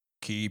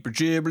Keep your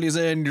giblies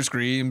and your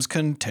screams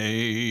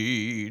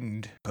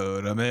contained.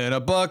 Put them in a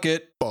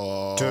bucket.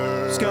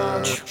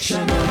 Scotch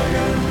Shenanigans.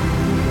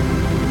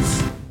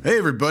 Hey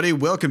everybody,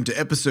 welcome to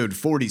episode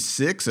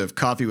 46 of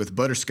Coffee with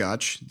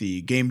Butterscotch,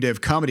 the game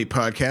dev comedy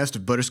podcast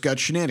of Butterscotch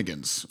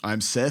Shenanigans. I'm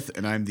Seth,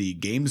 and I'm the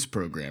games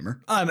programmer.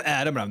 I'm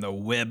Adam, and I'm the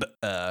web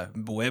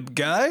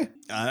guy.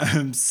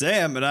 I'm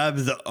Sam, and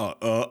I'm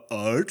the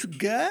art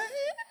guy.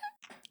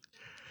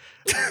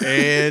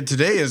 And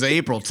today is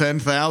April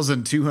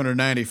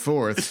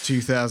 10,294th,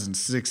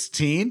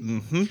 2016.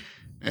 Mm-hmm.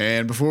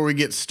 And before we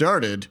get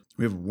started,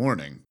 we have a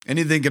warning.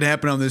 Anything could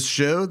happen on this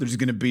show. There's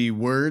going to be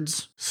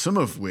words, some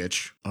of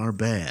which are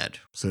bad.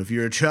 So if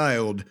you're a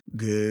child,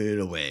 get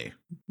away.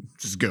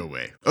 Just go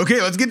away.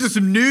 Okay, let's get to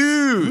some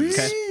news.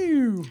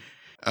 Okay.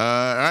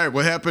 All right,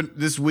 what happened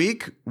this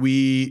week?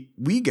 We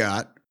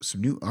got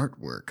some new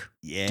artwork.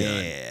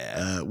 Yeah.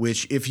 Done.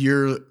 Which if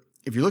you're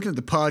looking at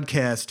the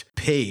podcast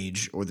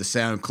page or the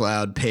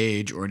SoundCloud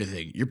page or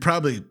anything, you're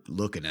probably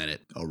looking at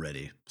it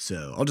already.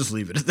 So I'll just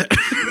leave it at that.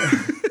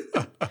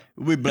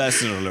 We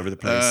blasted it all over the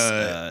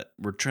place.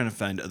 We're trying to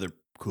find other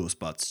cool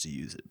spots to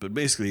use it. But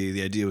basically,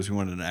 the idea was we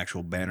wanted an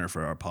actual banner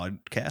for our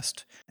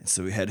podcast. And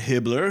so we had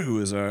Hibbler, who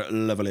is our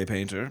lovely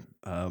painter,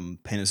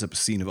 paint us up a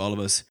scene of all of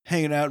us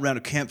hanging out around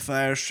a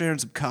campfire, sharing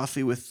some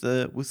coffee with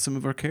some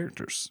of our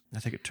characters. I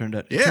think it turned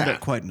out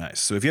quite nice.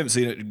 So if you haven't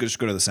seen it, just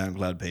go to the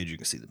SoundCloud page. You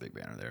can see the big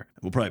banner there.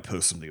 We'll probably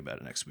post something about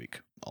it next week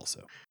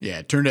also. Yeah,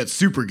 it turned out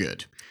super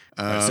good.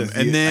 So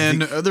And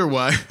then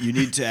otherwise... You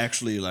need to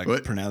actually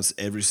pronounce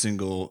every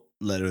single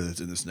letter that's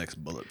in this next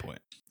bullet point.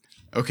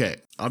 Okay,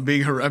 I'm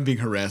being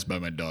harassed by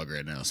my dog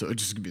right now, so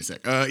just give me a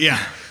sec. Yeah.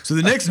 So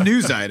the next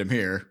news item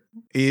here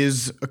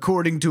is,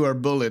 according to our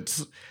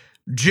bullets,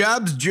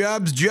 jobs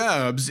in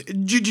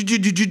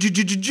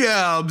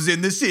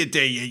the city.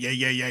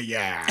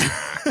 Yeah.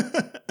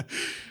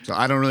 So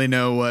I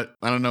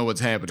don't know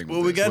what's happening.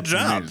 Well, we got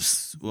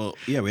jobs. Well,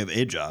 yeah, we have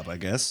a job, I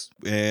guess.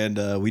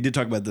 And we did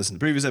talk about this in the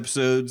previous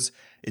episodes.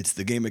 It's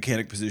the game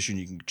mechanic position.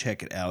 You can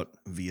check it out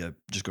via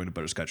just going to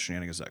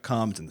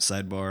butterscotchshenanigans.com. It's in the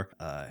sidebar.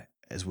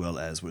 As well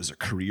as, what is it,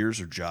 careers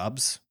or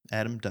jobs,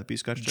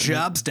 Adam.bscotch.net?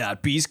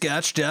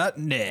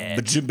 Jobs.bscotch.net.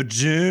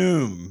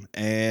 Bajoom.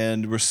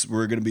 And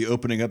we're going to be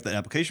opening up the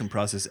application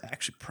process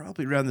actually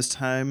probably around this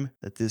time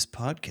that this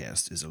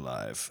podcast is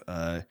alive.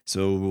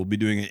 So we'll be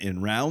doing it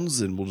in rounds,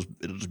 and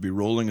it'll just be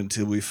rolling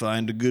until we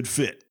find a good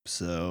fit.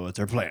 So that's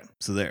our plan.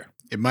 So there.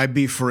 It might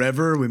be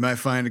forever. We might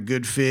find a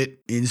good fit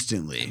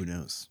instantly. Who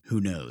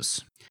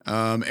knows?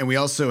 And we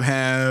also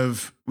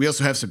have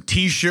some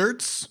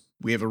t-shirts.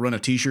 We have a run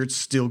of t-shirts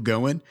still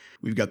going.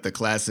 We've got the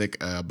classic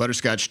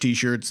butterscotch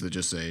t-shirts that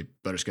just say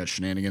Butterscotch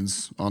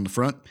Shenanigans on the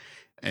front.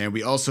 And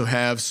we also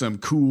have some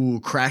cool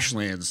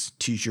Crashlands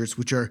t-shirts,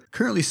 which are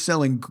currently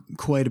selling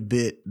quite a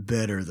bit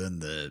better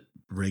than the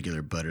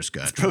regular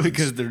Butterscotch. Probably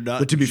because they're not.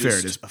 But to be fair,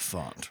 it is a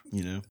font,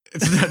 you know?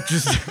 It's not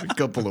just a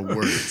couple of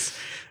words.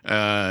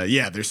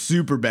 Yeah, they're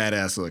super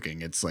badass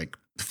looking. It's like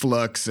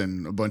Flux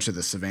and a bunch of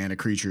the Savannah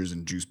creatures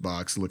and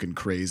Juicebox looking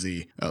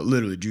crazy.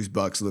 Literally,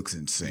 Juicebox looks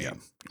insane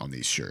on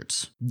these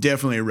shirts.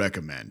 Definitely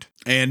recommend.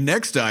 And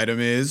next item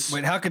is...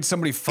 Wait, how could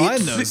somebody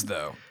find those,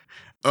 though?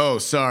 Oh,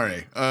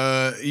 sorry.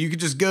 You could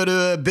just go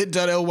to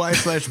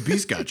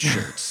bit.ly/bscotch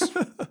shirts.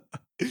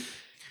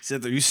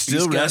 Seth, are you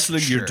still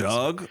wrestling your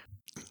dog?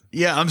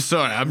 Yeah, I'm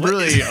sorry.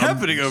 What's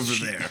happening over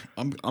there?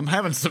 I'm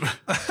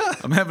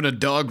having a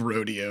dog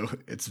rodeo.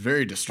 It's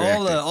very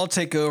distracting. I'll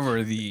take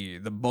over the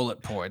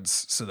bullet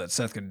points so that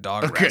Seth can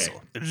dog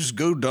wrestle. Just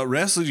go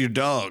wrestle your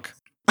dog.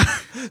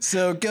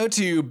 So go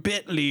to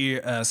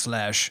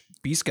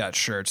bit.ly/bscotch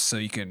shirts so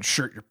you can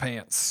shirt your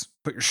pants.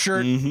 Put your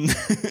shirt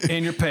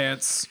in your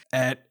pants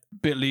at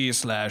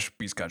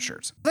bit.ly/bscotch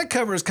shirts. That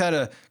covers kind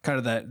of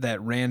that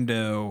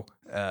rando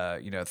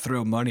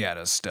throw money at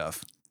us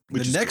stuff.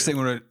 The next thing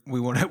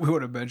we want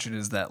to mention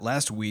is that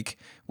last week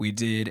we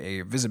did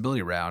a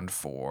visibility round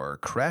for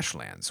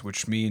Crashlands,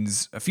 which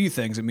means a few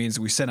things. It means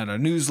we sent out a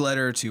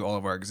newsletter to all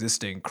of our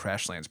existing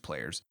Crashlands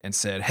players and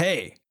said,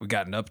 "Hey, we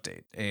got an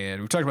update."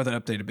 And we talked about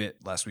that update a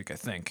bit last week, I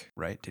think,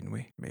 right? Didn't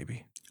we?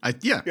 Maybe.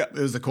 It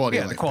was the quality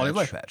of life quality of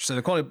life patch. So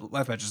the quality of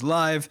life patch is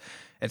live.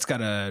 It's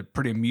got a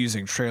pretty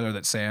amusing trailer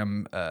that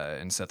Sam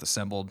and Seth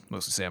assembled,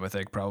 mostly Sam, I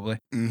think, probably.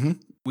 Mm-hmm.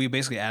 We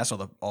basically asked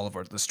all of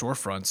the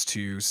storefronts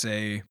to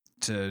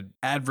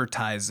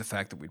advertise the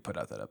fact that we put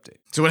out that update.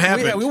 So what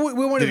happened? We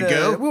wanted Did it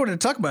go? We wanted to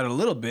talk about it a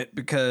little bit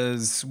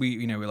because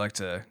we like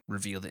to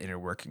reveal the inner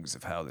workings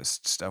of how this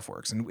stuff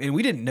works, and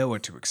we didn't know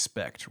what to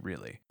expect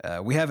really.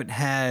 We haven't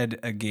had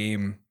a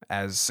game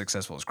as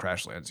successful as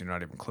Crashlands. You're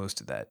not even close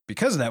to that.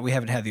 Because of that, we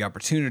haven't had the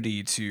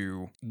opportunity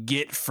to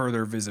get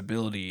further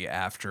visibility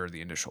after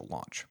the initial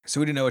launch. So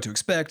we didn't know what to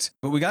expect,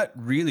 but we got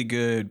really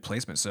good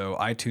placement. So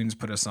iTunes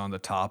put us on the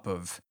top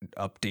of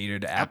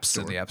updated apps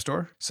in the App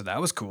Store. So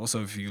that was cool. So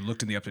if you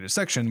looked in the updated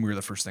section, we were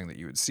the first thing that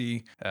you would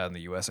see in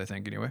the US, I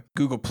think, anyway.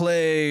 Google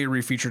Play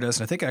refeatured us,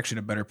 and I think actually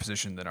in a better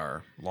position than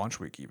our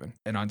launch week even.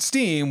 And on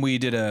Steam, we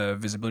did a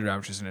visibility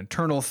round, which is an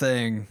internal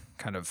thing,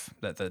 kind of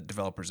that the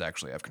developers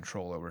actually have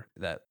control over,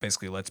 that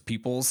basically lets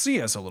people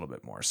see us a little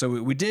bit more. So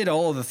we did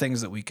all of the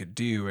things that we could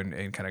do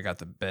and kind of got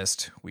the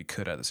best we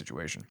could out of the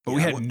situation. But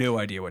we had no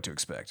idea what to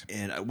expect.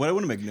 And what I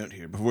want to make note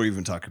here, before we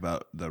even talk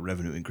about the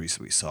revenue increase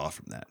that we saw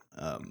from that,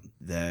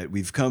 that we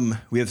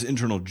have this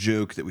internal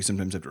joke that we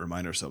sometimes have to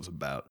remind ourselves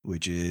about,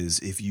 which is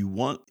if you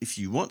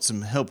want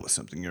some help with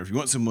something, or if you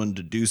want someone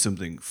to do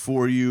something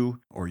for you,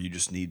 or you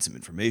just need some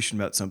information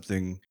about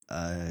something,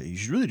 you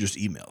should really just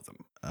email them.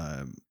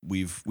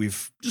 We've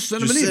just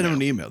send them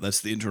an email.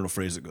 That's the internal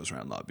phrase that goes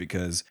around a lot,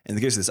 because in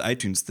the case of this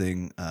iTunes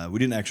thing, we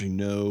didn't actually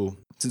know,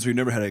 since we've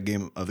never had a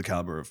game of the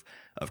caliber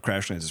of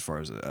Crashlands as far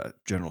as a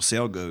general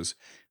sale goes.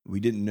 We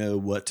didn't know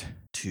what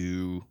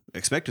to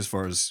expect as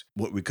far as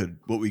what we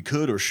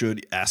could or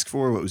should ask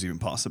for, what was even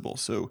possible.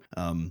 So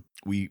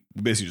we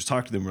basically just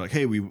talked to them. We're like,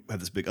 hey, we have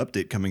this big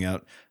update coming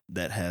out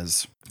that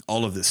has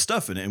all of this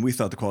stuff in it. And we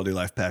thought the quality of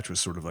life patch was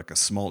sort of like a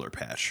smaller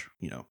patch,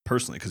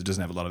 personally, because it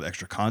doesn't have a lot of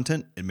extra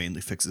content. It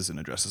mainly fixes and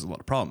addresses a lot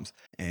of problems.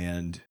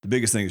 And the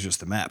biggest thing is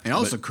just the map. And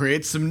also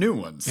creates some new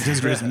ones. It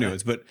does create some new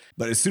ones. But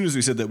as soon as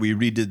we said that we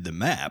redid the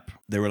map,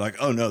 they were like,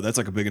 oh no, that's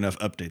like a big enough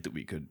update that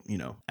we could,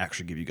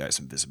 actually give you guys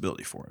some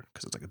visibility for it,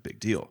 because it's like a big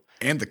deal.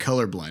 And the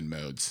colorblind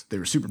modes. They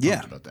were super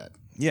pumped about that.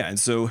 Yeah, and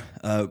so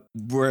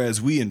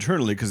whereas we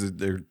internally, because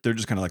they're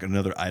just kind of like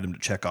another item to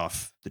check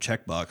off the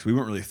checkbox, we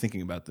weren't really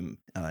thinking about them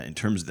in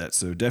terms of that.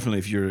 So definitely,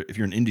 if you're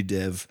an indie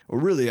dev, or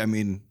really, I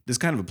mean, this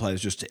kind of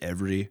applies just to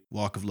every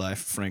walk of life.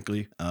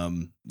 Frankly,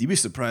 you'd be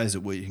surprised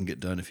at what you can get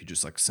done if you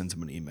just like send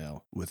someone an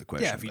email with a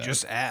question. Yeah, if you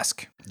just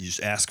ask. You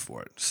just ask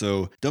for it.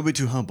 So don't be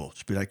too humble.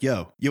 Just be like,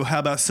 yo, how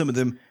about some of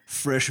them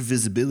fresh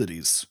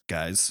visibilities,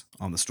 guys,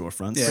 on the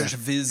storefronts? Yeah. Fresh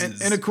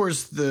vizzes. And of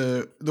course,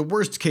 the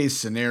worst case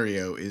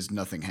scenario is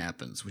nothing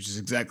happens, which is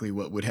exactly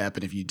what would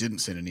happen if you didn't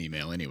send an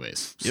email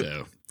anyways. Yep.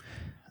 So.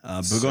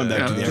 But going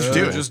back to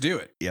the just do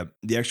it. Yep,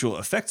 the actual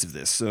effects of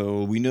this.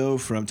 So we know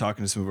from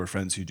talking to some of our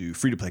friends who do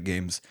free-to-play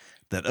games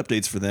that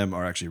updates for them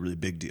are actually a really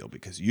big deal,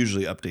 because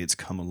usually updates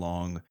come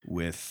along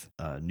with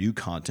new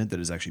content that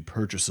is actually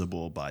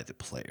purchasable by the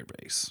player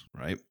base,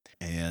 right?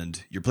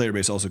 And your player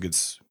base also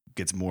gets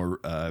more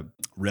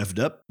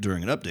revved up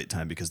during an update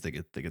time, because they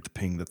get the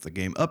ping that the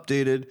game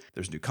updated.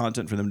 There's new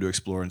content for them to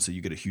explore, and so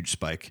you get a huge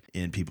spike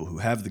in people who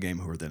have the game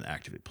who are then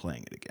actively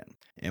playing it again.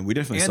 And we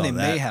definitely saw that. And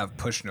they may have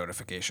push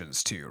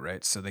notifications too,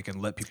 right? So they can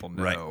let people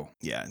know. Right.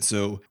 Yeah, and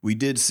so we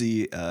did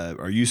see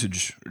our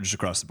usage just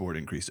across the board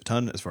increased a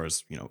ton as far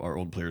as our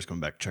old players coming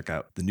back to check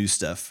out the new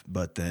stuff.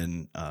 But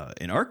then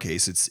in our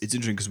case, it's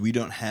interesting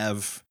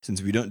because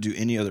since we don't do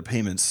any other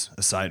payments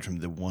aside from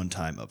the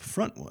one-time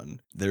upfront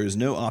one, there is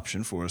no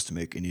option for us to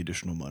make any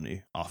additional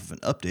money off of an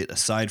update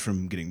aside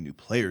from getting new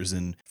players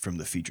in from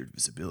the featured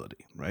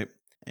visibility, right?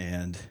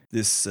 And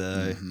this,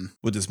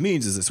 what this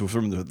means is this: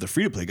 from the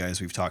free-to-play guys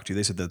we've talked to,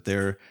 they said that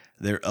their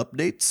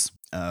updates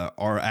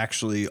are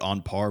actually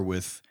on par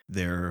with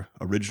their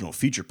original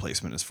feature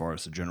placement as far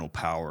as the general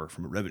power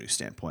from a revenue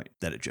standpoint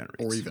that it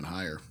generates,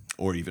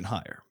 or even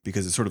higher,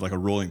 because it's sort of like a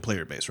rolling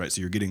player base, right? So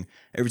you're getting,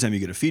 every time you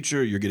get a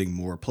feature, you're getting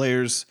more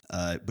players,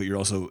 but you're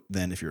also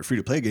then, if you're a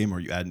free-to-play game or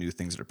you add new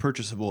things that are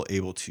purchasable,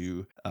 able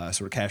to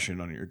sort of cash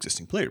in on your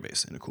existing player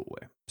base in a cool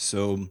way.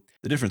 So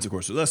the difference, of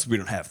course, with us, we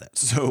don't have that.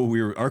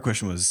 So our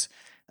question was,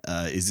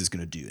 is this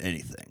going to do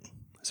anything?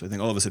 So I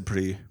think all of us had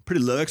pretty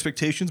low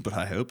expectations, but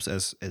high hopes,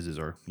 as is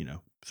our,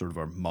 sort of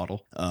our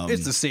model.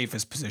 It's the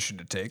safest position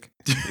to take.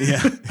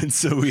 Yeah. And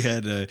so we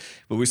had,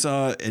 but we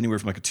saw anywhere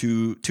from like a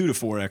 2 to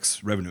 4x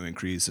revenue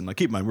increase. And like,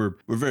 keep in mind, we're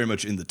very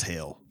much in the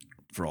tail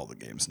for all the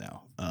games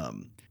now.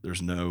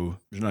 There's not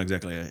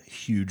exactly a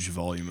huge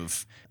volume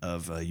of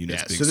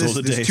units being sold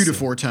a day. This 2 to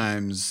 4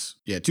 times.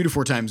 Yeah. 2 to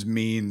 4 times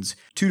means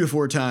 2 to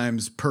 4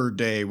 times per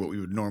day what we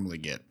would normally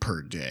get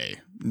per day.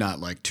 Not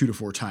like 2 to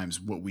 4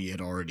 times what we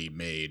had already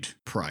made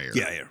prior.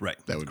 Yeah,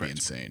 right. That would be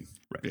insane.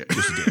 Right. Yeah.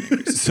 Just a daily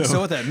increase.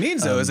 So what that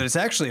means, though, is that it's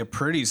actually a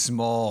pretty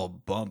small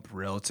bump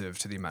relative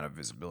to the amount of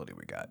visibility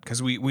we got.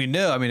 Because we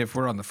know, I mean, if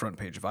we're on the front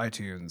page of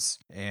iTunes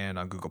and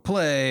on Google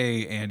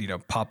Play and,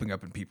 popping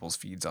up in people's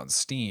feeds on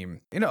Steam,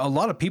 a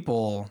lot of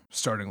people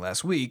starting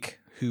last week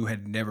who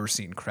had never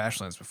seen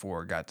Crashlands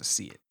before got to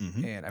see it.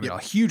 Mm-hmm. And I mean, a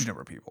huge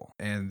number of people.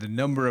 And the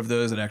number of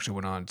those that actually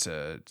went on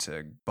to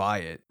buy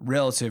it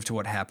relative to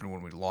what happened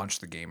when we launched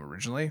the game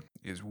originally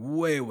is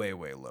way, way,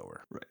 way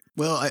lower. Right.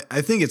 Well,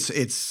 I think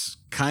it's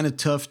kind of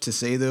tough to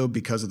say, though,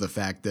 because of the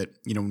fact that,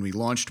 when we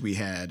launched, we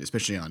had,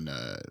 especially on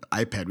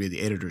iPad, we had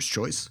the editor's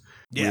choice.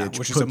 Yeah,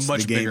 which is a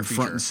much bigger feature.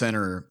 Front and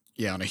center.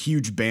 Yeah, on a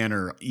huge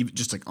banner, even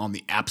just like on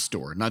the App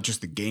Store, not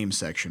just the game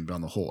section, but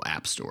on the whole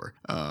App Store.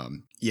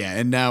 Yeah,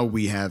 and now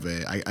we have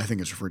I think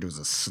it's referred to as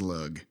a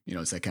slug.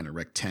 It's that kind of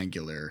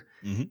rectangular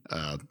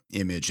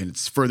image, and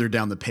it's further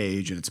down the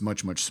page, and it's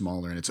much, much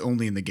smaller, and it's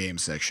only in the game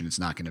section. It's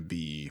not going to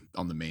be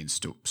on the main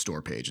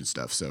store page and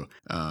stuff. So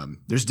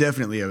there's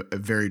definitely a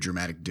very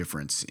dramatic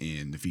difference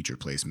in the feature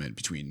placement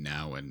between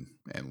now and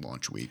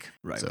launch week.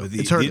 Right. So but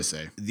it's hard to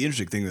say. The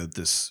interesting thing that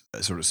this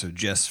sort of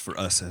suggests for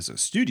us as a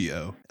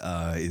studio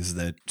is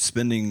that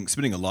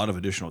spending a lot of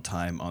additional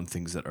time on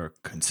things that are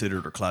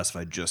considered or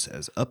classified just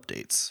as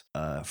updates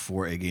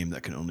for a game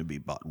that can only be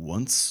bought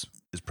once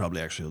is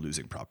probably actually a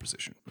losing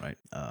proposition, right?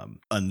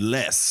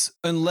 Unless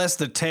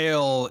the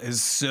tail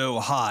is so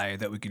high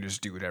that we can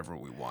just do whatever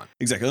we want.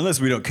 Exactly,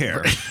 unless we don't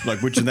care,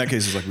 which in that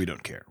case is we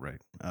don't care,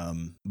 right?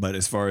 But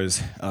as far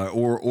as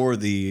or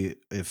the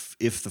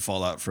if the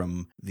fallout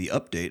from the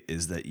update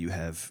is that you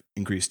have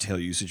increased tail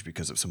usage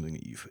because of something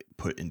that you've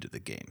put into the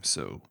game.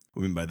 So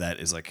what I mean by that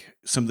is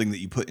something that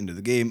you put into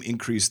the game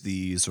increase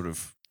the sort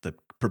of the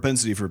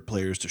propensity for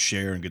players to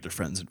share and get their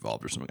friends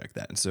involved or something like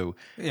that. And so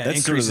that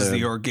increases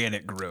the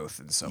organic growth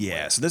in some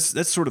way. So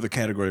that's sort of the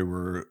category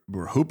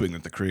we're hoping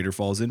that the creator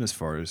falls in, as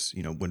far as,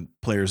 when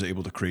players are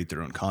able to create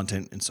their own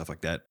content and stuff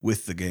like that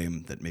with the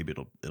game, that maybe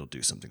it'll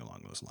do something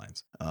along those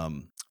lines.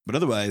 But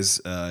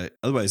otherwise,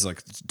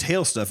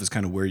 tail stuff is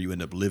kind of where you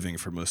end up living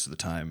for most of the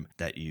time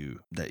that you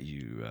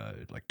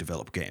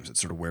develop games. It's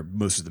sort of where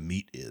most of the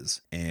meat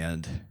is.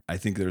 And I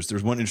think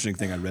there's one interesting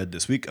thing I read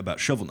this week about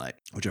Shovel Knight,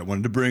 which I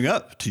wanted to bring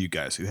up to you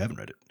guys who haven't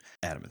read it,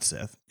 Adam and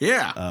Seth.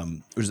 Yeah.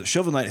 Which is that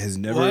Shovel Knight has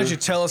never. Why don't you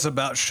tell us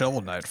about Shovel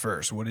Knight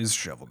first? What is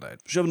Shovel Knight?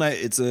 Shovel Knight,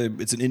 it's an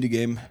indie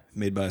game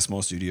made by a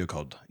small studio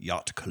called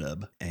Yacht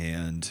Club,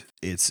 and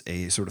it's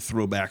a sort of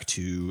throwback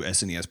to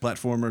SNES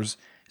platformers.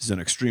 It's done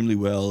extremely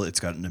well.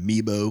 It's got an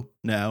amiibo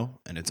now,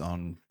 and it's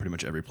on pretty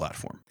much every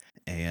platform.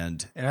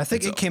 And I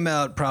think it came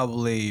out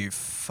probably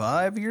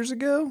 5 years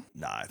ago.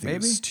 Nah, I think maybe? it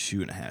was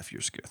 2.5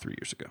 years ago, 3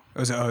 years ago.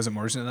 Was it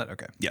more recent than that?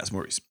 Okay. Yeah, it's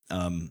more recent.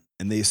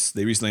 And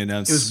they recently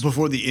announced it was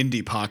before the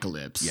indie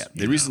apocalypse. Yeah,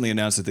 they recently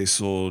announced that they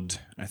sold,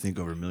 I think,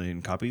 over 1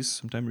 million copies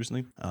sometime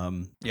recently.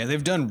 Yeah,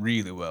 they've done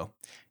really well.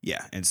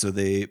 Yeah, and so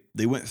they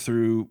went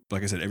through,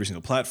 like I said, every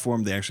single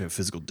platform. They actually have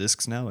physical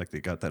discs now. They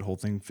got that whole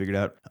thing figured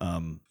out.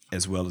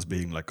 As well as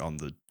being on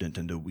the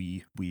Nintendo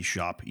Wii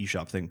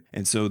eShop thing.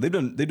 And so they've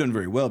done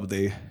very well, but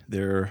one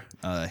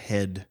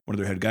of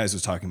their head guys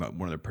was talking about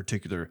one of their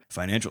particular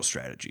financial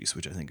strategies,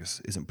 which I think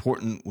is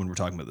important when we're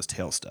talking about this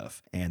tail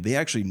stuff. And they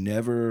actually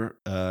never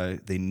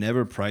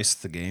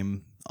priced the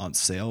game on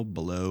sale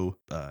below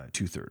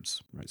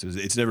 2/3, right? So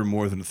it's never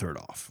more than a third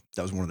off.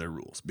 That was one of their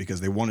rules, because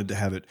they wanted to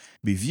have it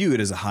be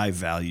viewed as a high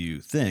value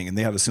thing. And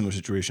they have a similar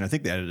situation. I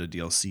think they added a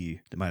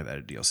DLC. They might have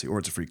added a DLC, or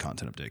it's a free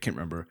content update. I can't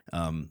remember.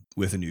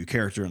 With a new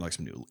character and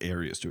some new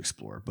areas to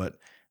explore. But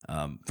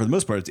for the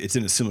most part, it's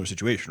in a similar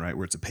situation, right?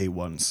 Where it's a pay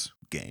once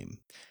game,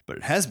 but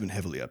it has been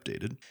heavily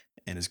updated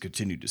and has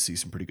continued to see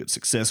some pretty good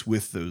success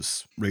with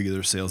those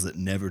regular sales that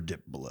never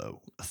dip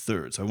below a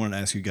third. So I wanted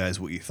to ask you guys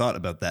what you thought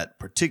about that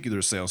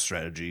particular sales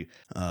strategy,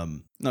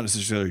 not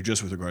necessarily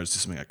just with regards to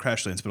something like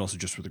Crashlands, but also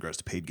just with regards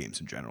to paid games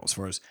in general, as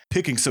far as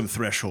picking some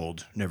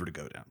threshold never to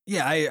go down.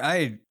 Yeah,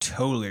 I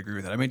totally agree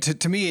with that. I mean,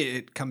 to me,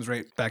 it comes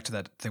right back to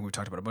that thing we've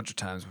talked about a bunch of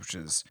times, which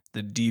is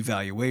the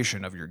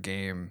devaluation of your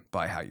game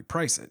by how you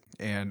price it.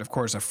 And of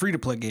course, a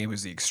free-to-play game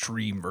is the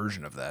extreme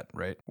version of that,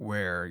 right?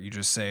 Where you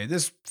just say,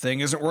 this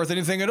thing isn't worth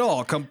anything at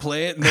all. Come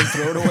play it and then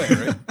throw it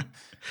away, right?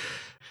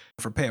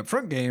 For pay up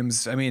front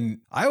games, I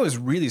mean, I was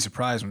really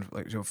surprised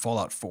when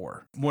Fallout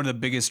 4, one of the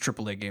biggest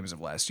AAA games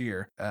of last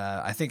year,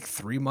 I think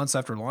 3 months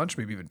after launch,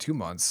 maybe even 2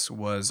 months,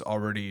 was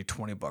already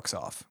 $20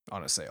 off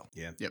on a sale.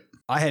 Yeah. Yep.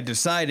 I had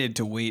decided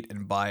to wait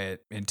and buy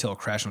it until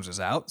Crashlands was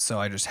out, so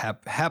I just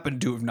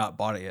happened to have not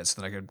bought it yet,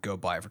 so that I could go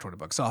buy it for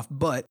 $20 off.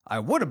 But I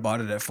would have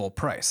bought it at full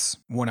price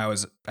when I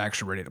was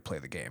actually ready to play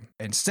the game.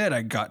 Instead,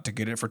 I got to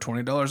get it for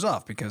 $20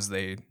 off because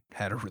they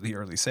had a really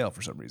early sale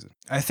for some reason.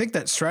 I think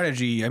that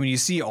strategy, I mean, you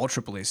see all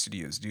AAA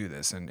studios do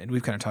this, and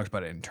we've kind of talked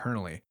about it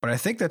internally, but I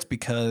think that's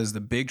because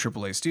the big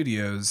AAA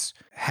studios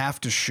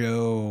have to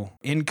show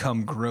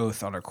income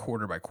growth on a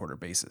quarter by quarter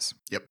basis.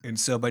 Yep. And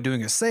so by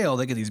doing a sale,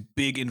 they get these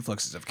big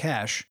influxes of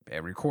cash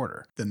every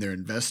quarter. Then their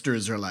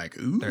investors are like,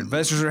 ooh. Their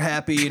investors are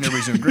happy and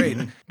everybody's doing great.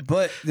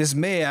 But this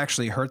may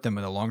actually hurt them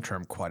in the long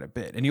term quite a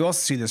bit. And you also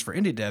see this for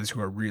indie devs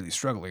who are really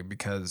struggling,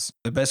 because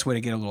the best way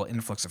to get a little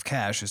influx of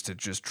cash is to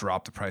just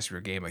drop the price of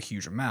your game a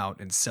huge amount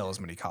and sell as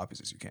many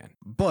copies as you can.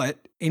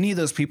 But any of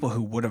those people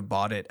who would have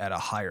bought it at a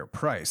higher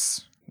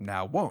price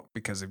now won't,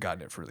 because they've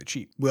gotten it for really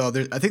cheap. Well,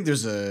 I think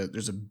there's a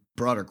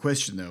broader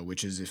question though,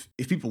 which is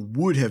if people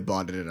would have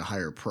bought it at a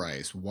higher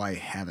price, why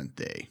haven't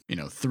they?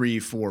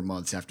 3-4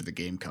 months after the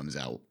game comes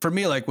out. For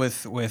me, like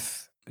with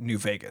New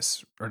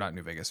Vegas, or not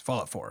New Vegas,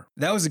 Fallout 4.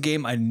 That was a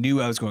game I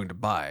knew I was going to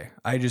buy.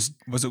 I just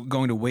was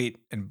going to wait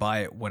and buy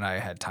it when I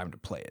had time to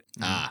play it.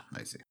 Ah,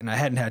 I see. And I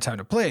hadn't had time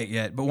to play it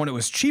yet, but when it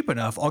was cheap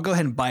enough, I'll go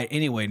ahead and buy it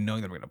anyway,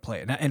 knowing that I'm going to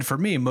play it. And for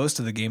me, most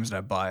of the games that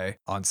I buy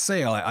on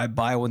sale, I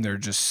buy when they're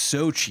just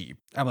so cheap.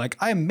 I'm like,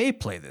 I may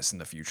play this in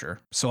the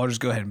future, so I'll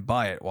just go ahead and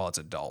buy it while it's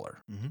 $1.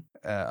 Mm-hmm.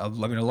 I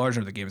mean, a large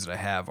number of the games that I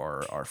have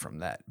are from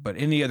that. But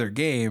any other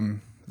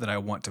game that I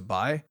want to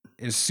buy,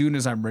 as soon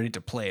as I'm ready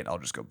to play it, I'll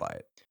just go buy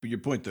it. But your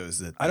point, though, is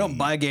that I don't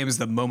buy games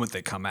the moment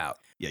they come out.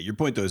 Yeah, your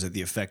point, though, is that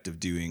the effect of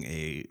doing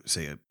a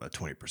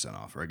 20%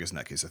 off, or I guess in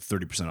that case, a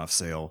 30% off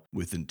sale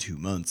within 2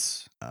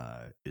 months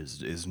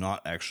is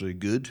not actually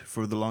good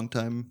for the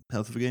long-time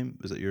health of a game?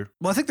 Is that your...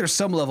 Well, I think there's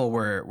some level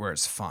where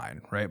it's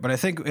fine, right? But I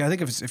think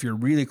if you're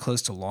really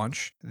close to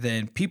launch,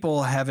 then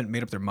people haven't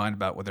made up their mind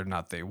about whether or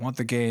not they want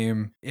the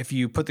game. If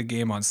you put the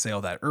game on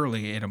sale that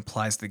early, it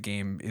implies the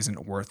game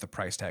isn't worth the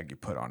price tag you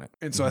put on it.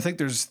 And so I think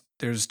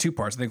there's two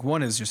parts. I think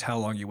one is just how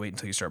long you wait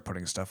until you start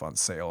putting stuff on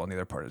sale, and the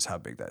other part is how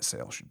big that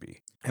sale should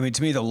be. I mean,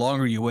 to me, the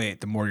longer you wait,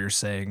 the more you're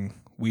saying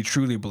we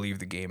truly believe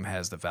the game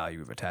has the value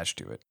we've attached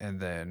to it. And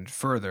then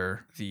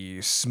further,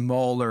 the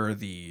smaller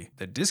the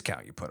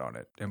discount you put on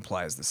it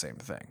implies the same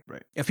thing.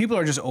 Right. If people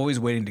are just always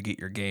waiting to get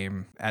your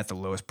game at the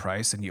lowest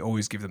price and you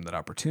always give them that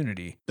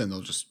opportunity, Then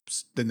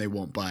they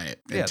won't buy it.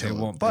 they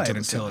won't buy it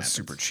the sale until it's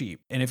happens. super cheap.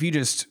 And if you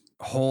just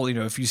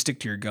if you stick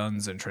to your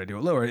guns and try to do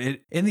it lower,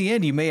 in the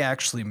end, you may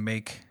actually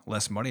make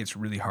less money. It's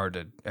really hard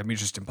it's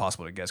just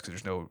impossible to guess because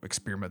there's no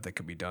experiment that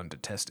can be done to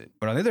test it.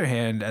 But on the other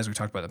hand, as we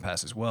talked about in the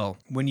past as well,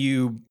 when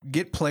you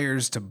get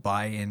players to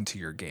buy into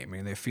your game,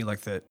 they feel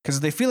like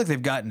because they feel like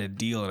they've gotten a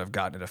deal and have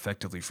gotten it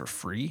effectively for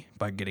free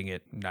by getting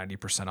it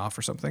 90% off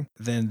or something,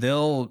 then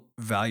they'll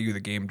value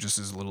the game just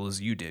as little as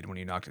you did when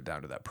you knocked it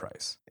down to that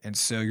price. And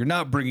so you're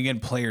not bringing in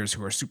players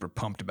who are super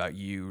pumped about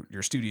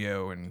your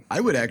studio. And I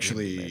would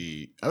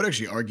actually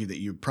argue that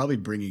you're probably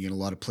bringing in a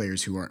lot of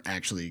players who aren't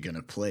actually going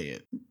to play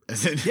it.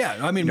 As in, yeah,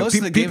 I mean, you know, most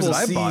of the games people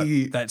that I bought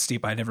see- that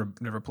steep, I never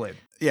played.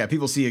 yeah,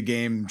 people see a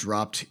game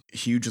dropped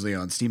hugely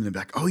on Steam and they're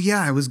like, "Oh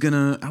yeah, I was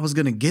gonna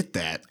get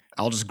that.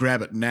 I'll just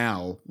grab it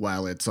now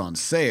while it's on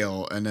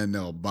sale," and then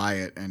they'll buy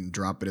it and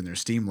drop it in their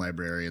Steam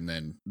library, and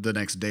then the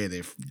next day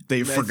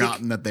they've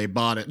forgotten that they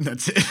bought it, and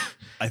that's it.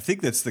 I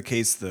think that's the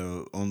case,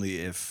 though,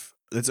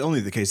 that's only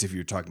the case if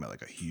you're talking about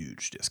like a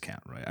huge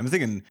discount, right? I'm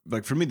thinking,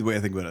 like, for me, the way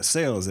I think about a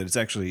sale is that it's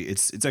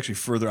actually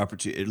further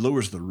opportunity. It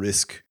lowers the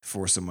risk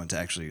for someone to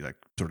actually like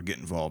sort of get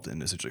involved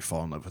and essentially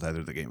fall in love with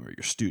either the game or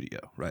your studio,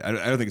 right? I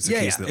don't think it's the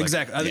case that, like,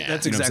 exactly. I think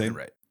that's You know what I'm exactly saying?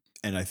 right.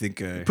 And I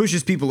think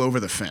Pushes people over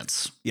the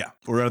fence. yeah,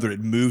 or rather,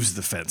 it moves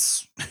the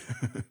fence,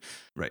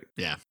 right?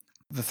 Yeah.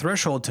 The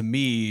threshold to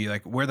me,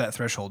 like where that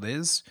threshold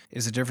is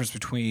the difference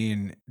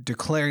between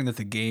declaring that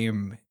the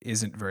game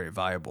isn't very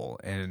viable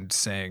and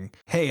saying,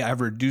 "Hey,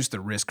 I've reduced the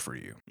risk for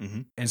you."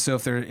 Mm-hmm. And so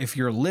if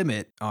your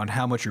limit on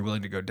how much you're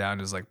willing to go down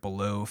is like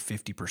below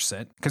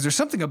 50%, because there's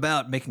something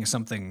about making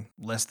something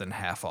less than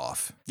half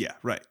off. Yeah,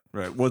 right.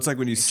 Well, it's like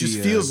when you It see just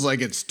feels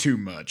like it's too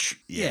much.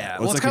 Yeah, Well,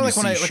 well, it's like kind of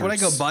when like you see when I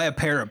go shirts. buy a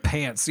pair of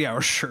pants,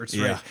 or shirts,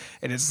 Yeah. right?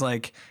 And it's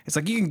like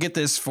you can get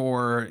this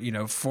for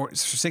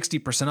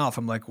 60% off.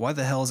 I'm like, why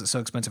the hell is it so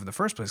expensive in the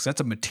first place? 'Cause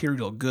that's a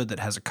material good that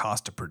has a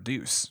cost to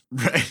produce.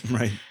 Right.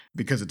 right.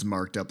 Because it's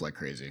marked up like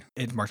crazy.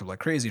 It's marked up like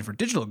crazy. And for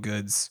digital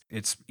goods,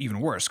 it's even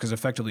worse because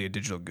effectively a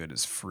digital good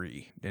is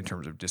free in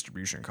terms of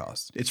distribution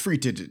costs. It's free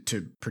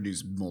to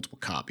produce multiple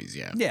copies,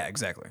 yeah. Yeah,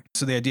 exactly.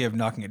 So the idea of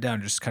knocking it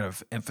down just kind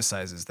of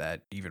emphasizes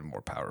that even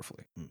more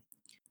powerfully.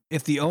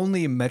 If the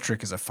only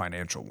metric is a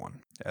financial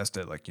one as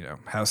to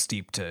how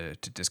steep to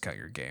discount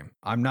your game,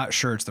 I'm not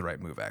sure it's the right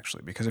move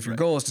actually, because if your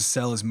goal is to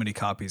sell as many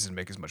copies and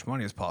make as much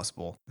money as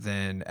possible,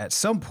 then at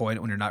some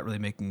point when you're not really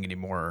making any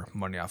more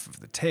money off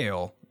of the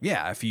tail,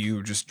 if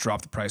you just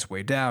drop the price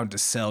way down to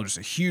sell just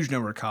a huge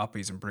number of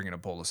copies and bring in a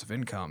bolus of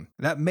income,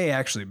 that may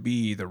actually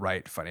be the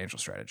right financial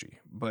strategy.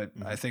 But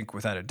I think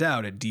without a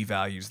doubt, it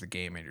devalues the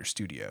game and your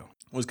studio.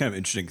 Well, it's kind of an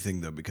interesting thing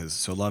though,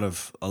 because a lot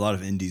of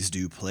indies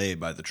do play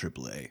by the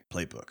AAA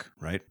playbook,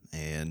 right?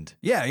 And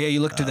you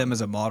look to them as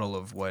a model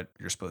of what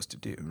you're supposed to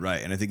do.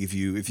 right, and I think if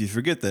you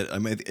forget that, I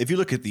mean, if you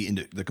look at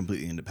the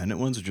completely independent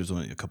ones, which there's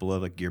only a couple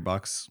of, like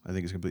Gearbox, I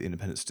think is completely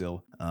independent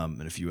still,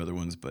 and a few other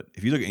ones. But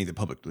if you look at any of the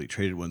publicly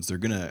traded ones,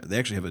 they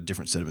actually have a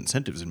different set of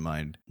incentives in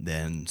mind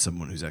than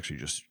someone who's actually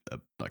just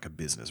like a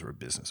business or a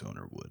business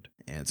owner would.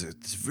 And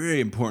it's a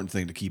very important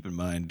thing to keep in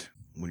mind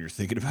when you're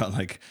thinking about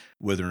like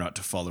whether or not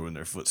to follow in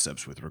their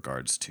footsteps with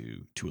regards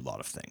to a lot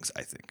of things,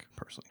 I think,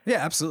 personally. Yeah,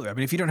 absolutely. I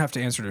mean, if you don't have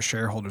to answer to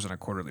shareholders on a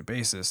quarterly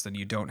basis, then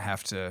you don't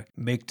have to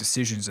make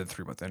decisions in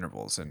 3-month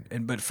intervals.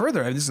 But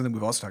further, and this is something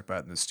we've also talked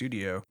about in the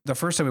studio, the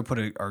first time we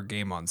put our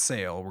game on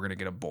sale, we're going to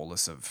get a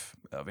bolus of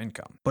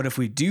income. But if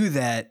we do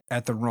that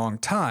at the wrong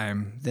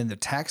time, then the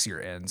tax year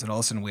ends, and all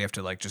of a sudden we have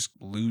to just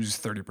lose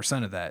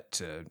 30% of that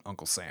to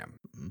Uncle Sam.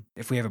 Mm-hmm.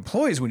 If we have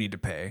employees we need to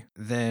pay,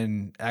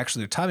 then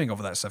actually the timing of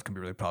all that stuff can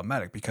be really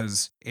problematic,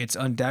 because it's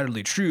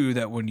undoubtedly true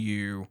that when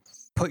you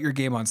put your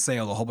game on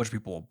sale, a whole bunch of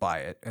people will buy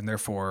it, and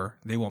therefore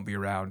they won't be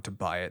around to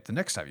buy it the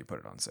next time you put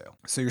it on sale.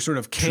 So you're sort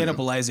of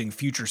cannibalizing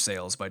future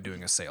sales by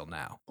doing a sale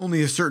now.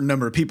 Only a certain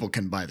number of people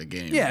can buy the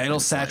game. Yeah, it'll in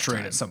its saturate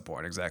lifetime. at some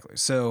point, exactly.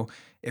 So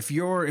if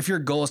your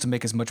goal is to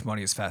make as much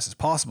money as fast as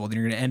possible, then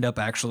you're going to end up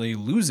actually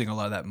losing a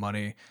lot of that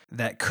money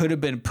that could have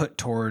been put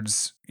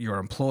towards your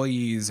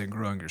employees and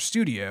growing your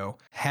studio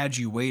had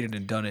you waited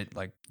and done it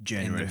like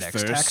January in the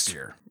next 1st. tax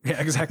year. Yeah,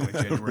 exactly,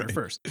 January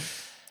 1st.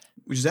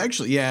 Which is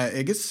actually,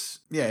 I guess,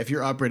 if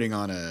you're operating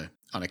on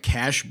a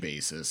cash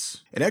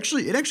basis, it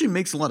actually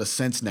makes a lot of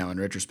sense now in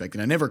retrospect.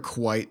 And I never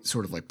quite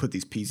sort of like put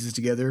these pieces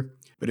together,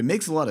 but it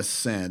makes a lot of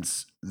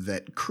sense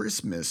that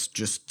Christmas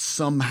just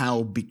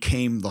somehow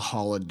became the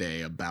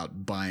holiday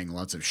about buying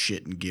lots of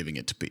shit and giving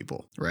it to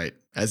people, right?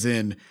 As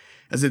in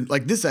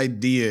like this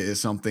idea is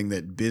something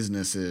that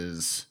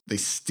businesses, they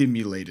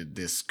stimulated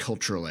this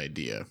cultural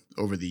idea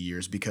over the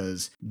years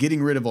because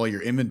getting rid of all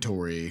your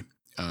inventory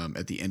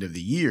at the end of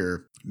the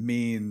year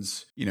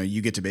means,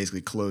 you get to basically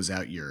close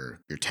out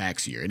your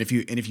tax year. And if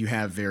you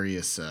have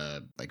various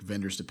like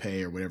vendors to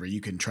pay or whatever,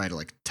 you can try to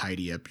like tie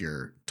up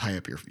your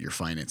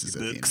finances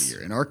at the end of the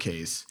year. In our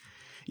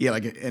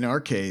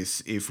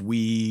case, if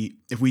we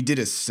did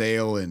a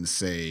sale in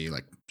say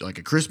like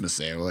a Christmas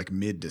sale, like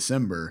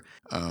mid-December,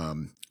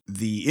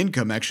 the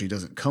income actually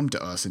doesn't come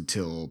to us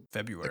until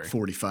February. like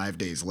 45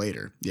 days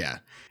later. Yeah.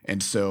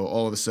 And so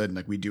all of a sudden,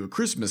 like we do a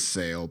Christmas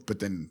sale, but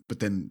then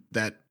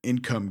that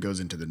income goes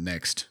into the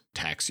next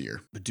tax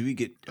year. But do we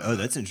get,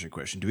 that's an interesting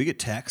question. Do we get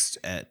taxed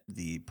at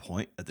the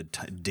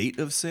date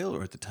of sale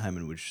or at the time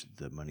in which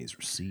the money is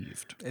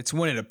received? It's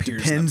when it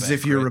appears. Depends in the bank,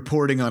 if you're right?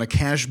 reporting on a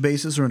cash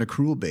basis or an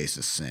accrual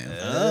basis, Sam.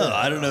 Oh,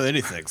 I don't know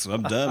anything, so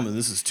I'm dumb and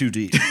this is too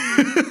deep.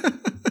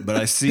 But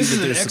I see This that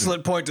is an there's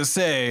excellent point to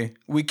say.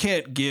 We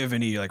can't give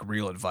any like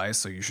real advice,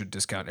 so you should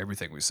discount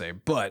everything we say.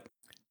 But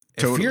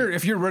Totally.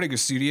 if you're running a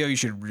studio, you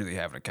should really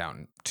have an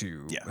accountant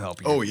to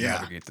help you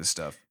navigate this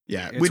stuff.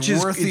 Yeah, It's which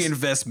is worth the it's-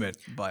 investment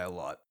by a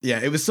lot. Yeah,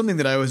 it was something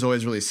that I was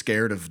always really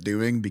scared of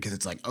doing because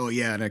it's like, oh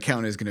yeah, an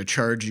accountant is going to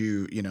charge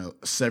you,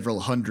 several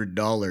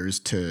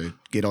 $100s to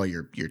get all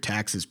your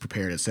taxes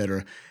prepared,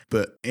 etc.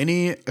 But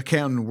any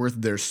accountant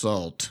worth their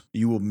salt,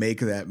 you will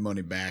make that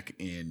money back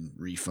in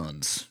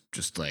refunds,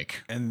 just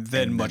like And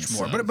then much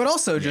more. some. But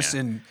also just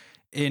Yeah.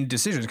 in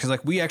decisions, because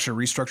like we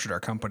actually restructured our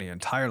company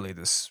entirely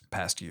this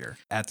past year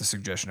at the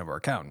suggestion of our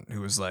accountant, who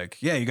was like,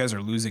 "Yeah, you guys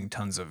are losing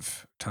tons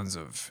of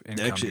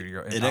income actually- due to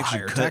your it a actually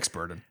higher cut- tax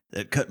burden."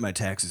 It cut my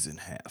taxes in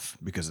half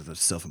because of the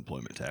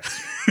self-employment tax.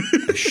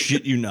 I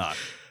shit you not.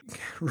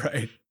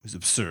 Right. It was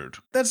absurd.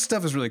 That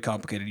stuff is really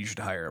complicated. You should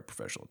hire a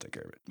professional to take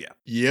care of it.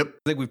 Yep,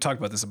 I think we've talked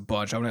about this a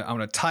bunch. I'm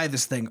gonna tie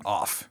this thing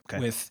off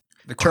with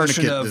the tourniquet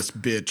question of this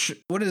bitch.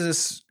 what does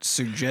this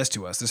suggest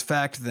to us? This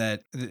fact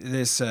that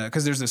this,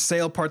 because there's the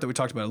sale part that we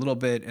talked about a little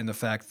bit, and the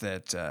fact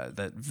that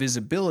that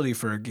visibility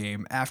for a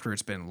game after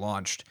it's been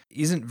launched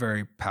isn't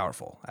very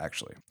powerful,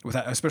 actually,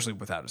 especially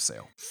without a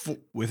sale.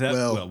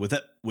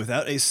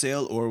 Without a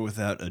sale or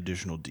without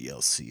additional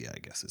DLC, I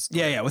guess is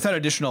Without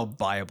additional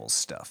buyable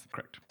stuff.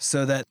 correct.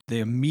 So that the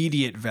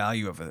immediate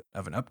value of an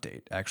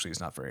update actually is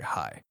not very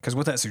high. Because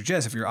what that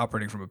suggests, if you're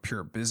operating from a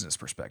pure business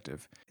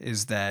perspective,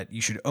 is that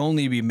you should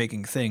only be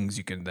making things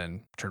you can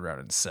then turn around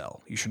and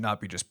sell. You should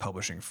not be just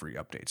publishing free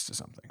updates to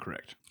something.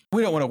 Correct.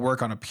 We don't want to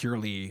work on a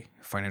purely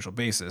financial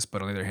basis,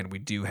 but on the other hand, we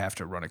do have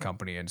to run a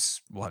company and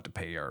we'll have to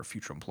pay our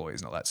future employees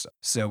and all that stuff.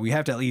 So we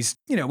have to at least,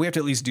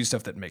 do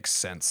stuff that makes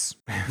sense.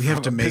 We have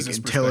from to a make business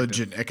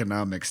intelligent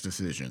economics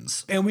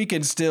decisions. and we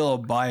can still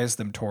bias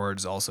them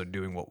towards also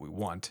doing what we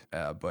want,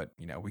 but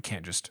we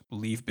can't just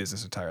leave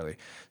business entirely.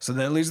 So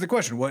that leads to the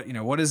question: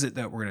 what is it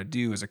that we're going to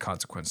do as a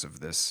consequence of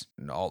this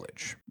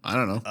knowledge? I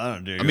don't know. I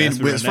don't know. I mean,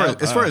 as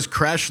far as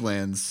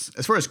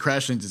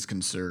Crashlands is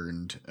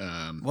concerned,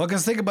 Well,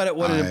 because think about it,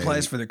 what it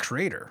implies for the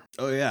creator.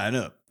 Oh yeah, I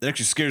know. It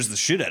actually scares the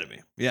shit out of me.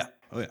 Yeah.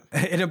 Oh yeah.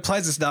 It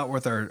implies it's not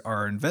worth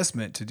our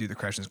investment to do the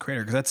Crashlands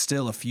creator because that's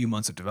still a few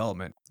months of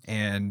development,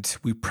 and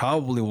we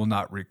probably will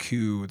not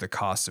recoup the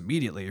costs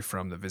immediately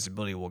from the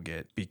visibility we'll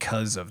get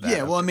because of that.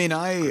 yeah. Well, I mean,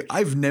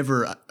 I've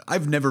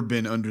never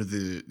been under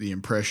the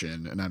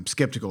impression, and I'm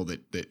skeptical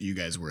that you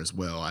guys were as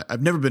well.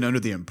 I've never been under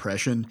the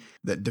impression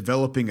that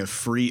developing a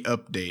free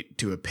update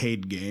to a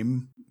paid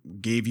game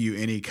gave you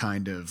any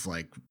kind of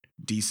like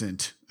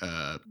decent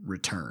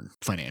return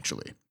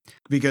financially.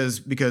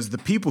 Because the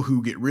people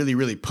who get really,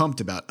 really pumped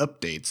about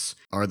updates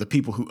are the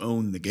people who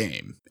own the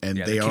game, and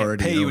Yeah, they can't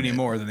already pay you own any it.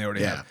 more than they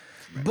already Yeah. have.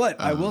 But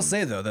I will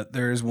say though that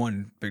there is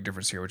one big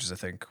difference here, which is I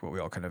think what we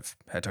all kind of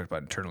had talked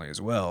about internally as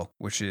well,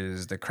 which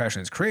is the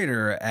Crashlands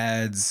creator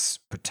adds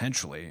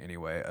potentially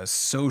anyway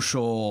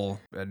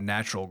a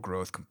natural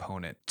growth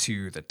component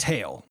to the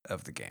tail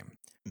of the game.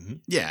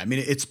 Yeah, I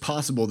mean, it's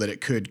possible that it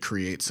could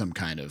create some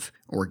kind of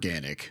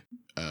organic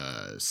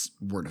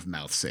word of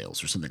mouth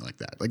sales or something like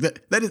that. Like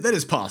that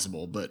is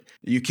possible, but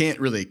you can't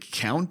really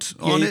count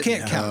on it. You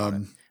can't count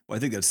on it. Well, I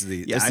think that's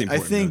the Yeah, that's the I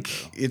important think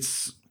note, though.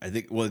 it's I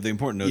think the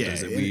important note Yeah,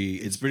 is that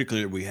it's pretty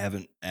clear we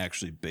haven't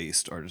actually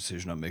based our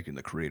decision on making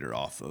the creator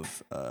off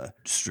of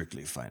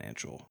strictly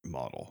financial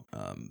model.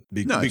 no, it's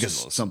because just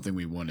of those. something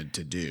we wanted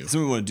to do.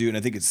 Something we want to do, and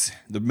I think it's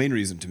the main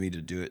reason to me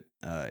to do it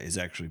is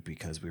actually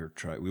because we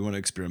want to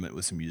experiment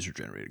with some user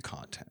generated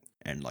content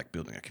and like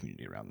building a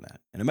community around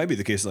that. And it might be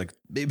the case like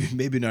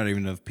maybe not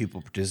even enough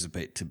people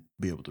participate to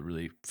be able to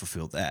really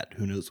fulfill that.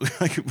 Who knows?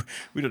 Like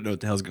we don't know what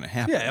the hell's going to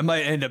happen. Yeah, it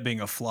might end up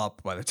being a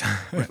flop by the time.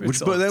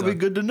 it's all But that'd be done.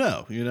 good to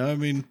know. You know, I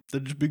mean,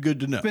 that'd just be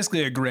good to know.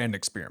 Basically, a grand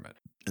experiment.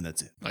 And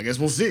that's it. I guess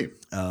we'll see.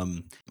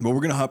 But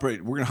we're gonna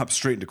hop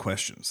straight into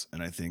questions,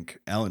 and I think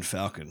Alan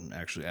Falcon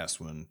actually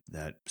asked one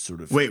that sort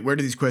of Wait, where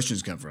do these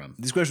questions come from?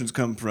 These questions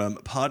come from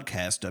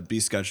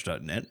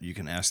podcast.bscotch.net. You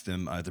can ask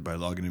them either by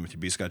logging in with your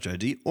Bscotch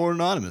ID or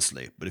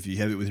anonymously. But if you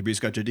have it with your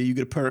Bscotch ID, you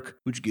get a perk,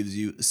 which gives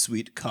you a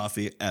sweet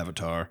coffee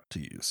avatar to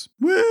use.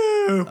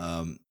 Woo!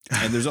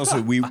 And there's also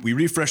we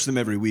refresh them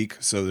every week,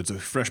 so there's a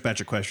fresh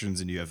batch of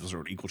questions, and you have a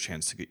sort of equal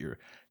chance to get your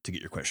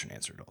question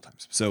answered at all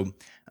times. So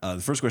the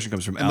first question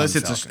comes from Unless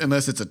Alan it's Falcon.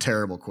 unless it's a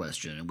terrible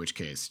question, in which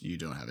case you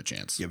don't have a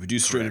chance. Yeah, we do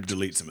straight up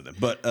delete some of them.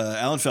 But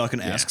Alan Falcon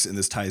asks, and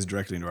this ties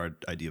directly into our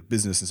idea of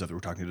business and stuff that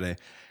we're talking today.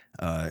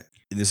 And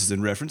this is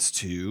in reference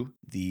to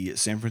the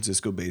San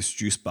Francisco-based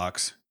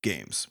Juicebox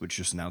Games, which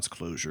just announced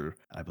closure,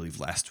 I believe,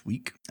 last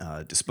week.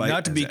 Despite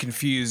Not to be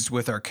confused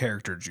with our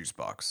character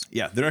Juicebox.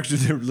 yeah, they're actually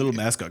their little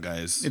mascot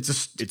guys. It's a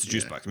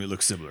Juicebox. I mean, it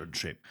looks similar in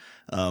shape.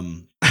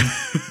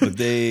 But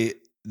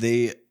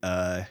they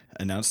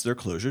announced their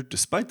closure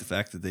despite the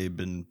fact that they've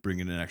been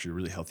bringing in actually a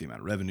really healthy amount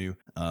of revenue,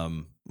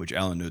 which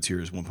Alan notes here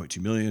is 1.2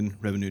 million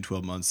revenue in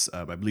 12 months.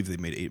 I believe they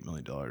made $8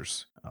 million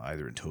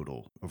either in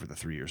total over the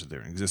 3 years that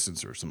they're in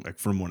existence or something like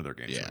from one of their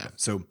games. Yeah.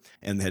 So,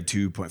 and they had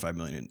 2.5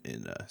 million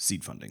in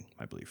seed funding,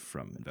 I believe,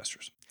 from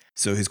investors.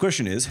 So his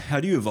question is, how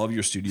do you evolve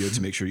your studio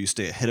to make sure you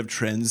stay ahead of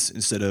trends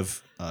instead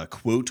of,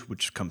 quote,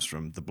 which comes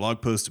from the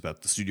blog post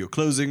about the studio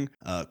closing,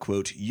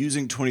 quote,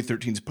 using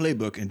 2013's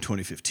playbook in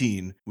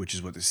 2015, which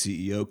is what the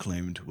CEO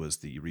claimed was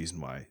the reason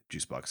why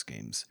Juicebox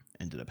Games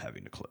ended up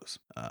having to close.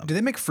 Do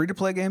they make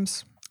free-to-play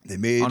games They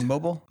made on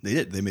mobile? They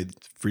did. They made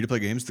free-to-play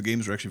games. The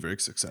games were actually very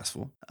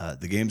successful.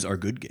 The games are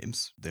good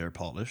games. They're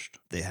polished.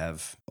 They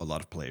have a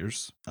lot of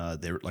players.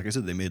 They like I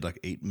said, they made like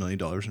 $8 million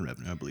in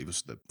revenue. I believe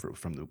was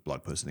from the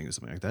blog post, I think, or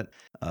something like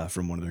that,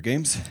 from one of their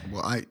games.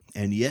 Well,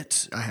 And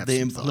yet I have they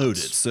some imploded.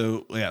 thoughts.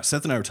 So yeah,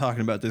 Seth and I were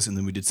talking about this, and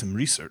then we did some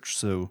research.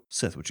 So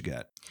Seth, what you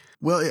got?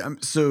 Well,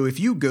 so if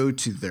you go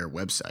to their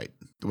website,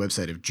 the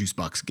website of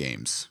Juicebox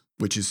Games,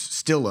 which is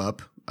still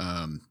up,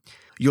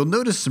 you'll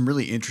notice some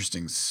really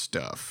interesting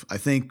stuff. I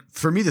think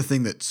for me, the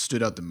thing that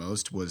stood out the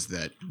most was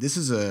that this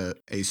is a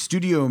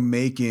studio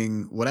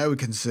making what I would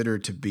consider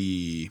to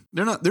be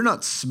they're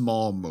not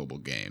small mobile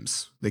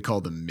games. They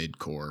call them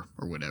mid-core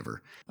or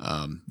whatever.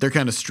 They're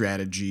kind of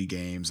strategy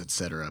games,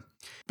 etc.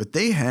 But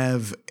they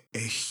have a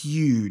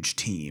huge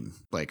team.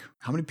 Like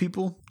how many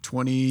people?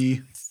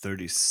 20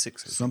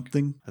 36. I think.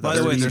 something. By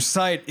the way, 30? their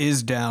site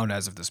is down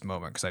as of this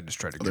moment because I just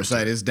tried to. Their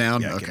site is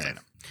down. Yeah, I can't Okay, find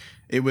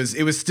it.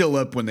 it was still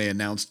up when they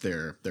announced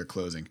their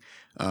closing.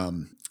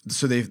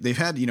 So they've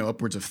had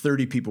upwards of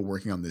 30 people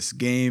working on this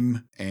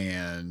game,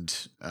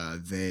 and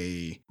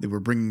they were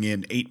bringing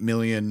in 8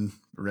 million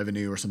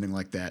revenue or something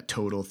like that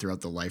total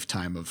throughout the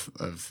lifetime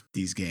of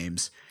these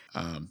games.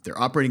 They're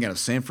operating out of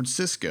San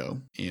Francisco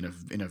in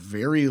a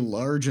very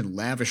large and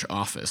lavish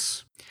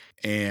office.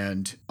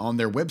 And on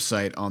their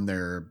website, on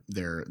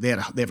they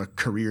have a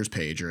careers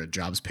page or a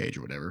jobs page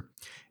or whatever,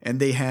 and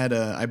they had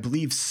I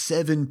believe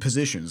 7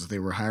 positions they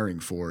were hiring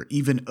for,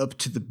 even up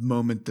to the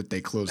moment that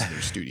they closed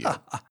their studio.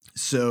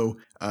 So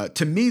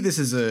to me, this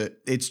is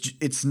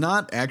it's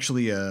not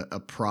actually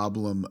a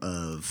problem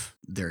of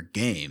their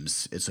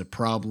games. It's a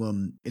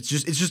problem. It's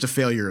just a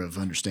failure of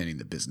understanding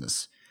the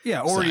business.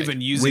 Yeah, or side,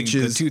 even using which the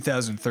is-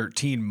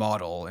 2013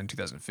 model in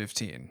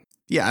 2015.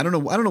 Yeah, I don't know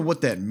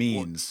what that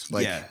means.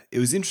 Yeah, it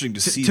was interesting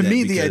to see. To that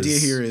me, the because- idea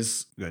here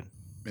is Good.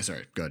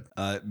 sorry, go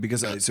ahead.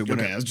 Because so when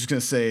Okay, I was just gonna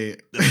say.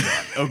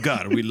 oh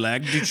god, we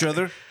lagged each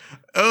other.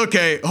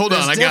 Okay, hold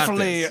on. There's I got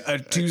definitely this. a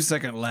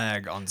 2-second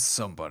lag on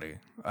somebody.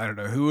 I don't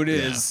know who it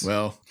is.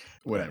 Well,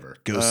 whatever.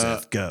 Go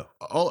Seth, go.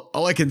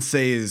 All I can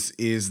say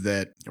is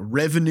that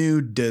revenue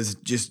does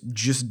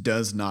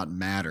not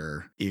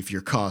matter if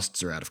your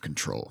costs are out of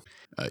control.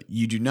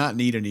 You do not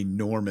need an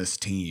enormous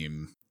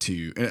team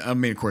to. I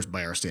mean, of course,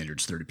 by our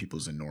standards, 30 people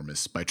is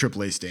enormous. By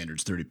AAA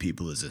standards, 30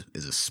 people is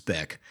a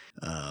spec.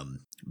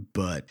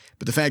 But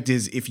the fact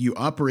is, if you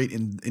operate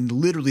in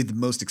literally the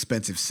most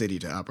expensive city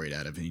to operate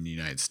out of in the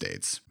United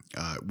States,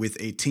 with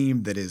a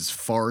team that is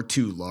far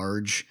too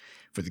large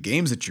for the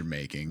games that you're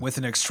making, With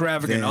an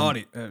extravagant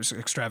Then-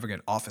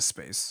 extravagant office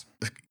space.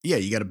 yeah,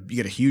 you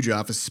got a huge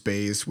office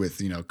space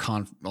with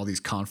all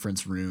these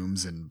conference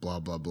rooms and blah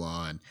blah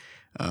blah,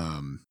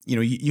 and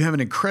you have an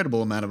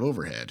incredible amount of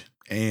overhead,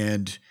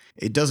 and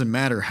it doesn't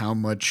matter how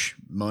much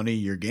money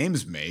your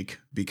games make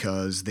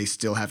because they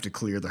still have to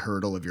clear the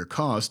hurdle of your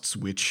costs,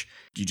 which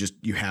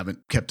you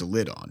haven't kept a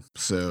lid on.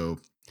 So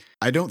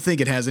I don't think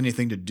it has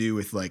anything to do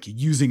with like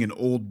using an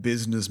old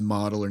business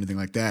model or anything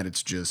like that.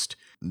 It's just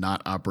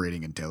not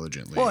operating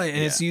intelligently. Well, and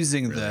it's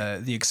using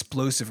the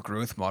explosive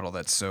growth model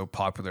that's so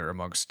popular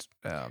amongst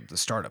the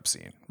startup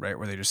scene, right?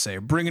 Where they just say,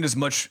 bring in as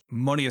much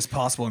money as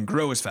possible and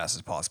grow as fast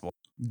as possible.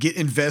 Get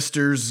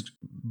investors,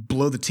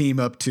 blow the team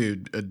up to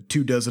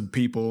 24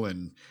 people,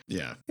 and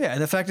Yeah,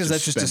 and the fact is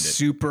that's just a spend it.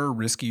 super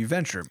risky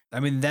venture. I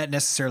mean, that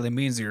necessarily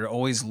means that you're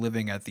always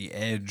living at the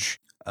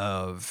edge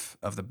of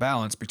the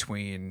balance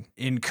between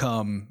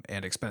income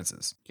and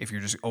expenses if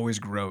you're just always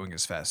growing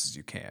as fast as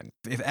you can.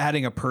 If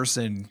adding a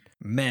person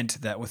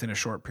meant that within a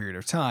short period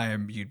of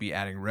time you'd be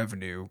adding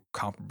revenue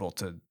comparable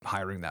to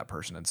hiring that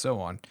person and so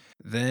on,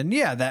 then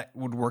yeah, that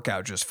would work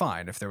out just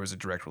fine if there was a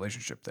direct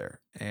relationship there.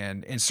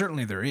 And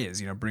certainly there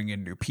is, bringing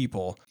in new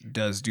people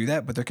does do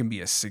that, but there can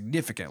be a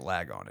significant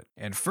lag on it.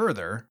 And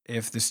further,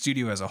 if the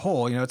studio as a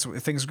whole,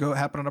 things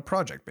happen on a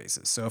project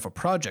basis. So if a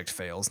project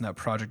fails and that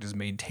project is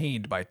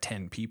maintained by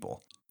 10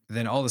 people,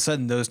 then all of a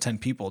sudden those 10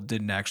 people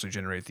didn't actually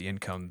generate the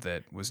income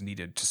that was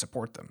needed to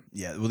support them.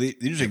 Yeah, well, the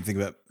interesting thing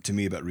about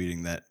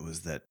reading that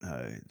was that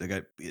the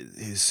guy,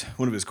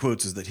 one of his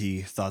quotes is that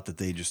he thought that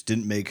they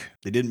didn't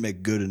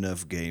make good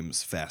enough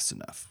games fast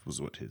enough, was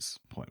what his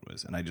point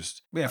was. And I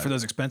just for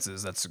those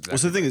expenses, that's exactly. Well,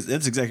 so the thing is,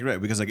 that's exactly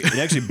right, because it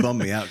actually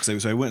bummed me out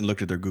because I went and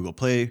looked at their Google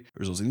Play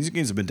results, and these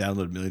games have been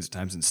downloaded millions of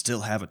times and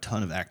still have a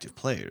ton of active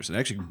players. It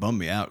actually bummed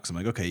me out because I'm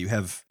like, okay, you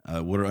have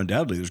what are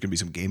undoubtedly there's going to be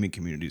some gaming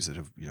communities that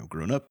have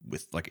grown up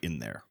with like in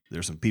there.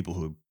 There's some people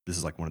who this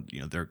is like one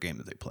of their game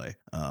that they play.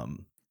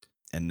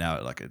 And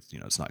now like it's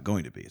it's not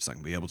going to be. It's not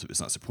going to be able to.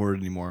 It's not supported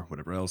anymore.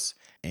 Whatever else.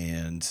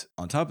 And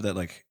on top of that,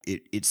 like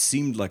it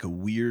seemed like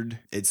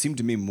it seemed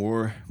to me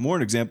more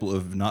an example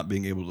of not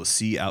being able to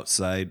see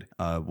outside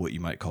what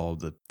you might call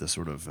the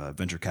sort of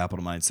venture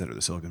capital mindset or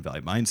the Silicon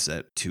Valley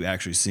mindset to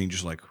actually seeing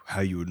just like how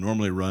you would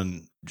normally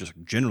run just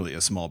generally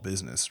a small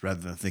business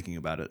rather than thinking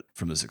about it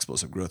from this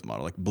explosive growth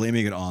model. Like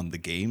blaming it on the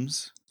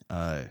games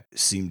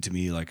seemed to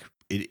me like.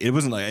 It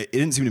wasn't like it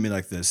didn't seem to me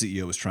like the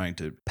CEO was trying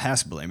to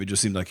pass blame. It just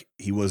seemed like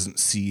he wasn't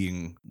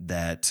seeing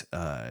that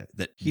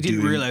he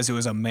didn't realize it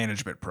was a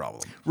management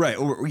problem, right?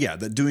 Or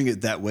that doing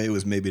it that way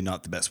was maybe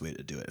not the best way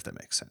to do it, if that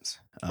makes sense.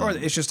 Or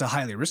it's just a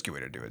highly risky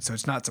way to do it. So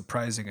it's not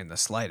surprising in the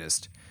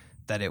slightest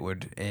that it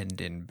would end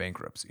in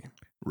bankruptcy.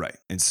 Right.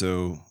 And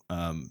so,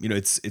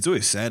 it's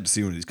always sad to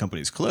see when these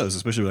companies close,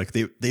 especially like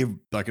they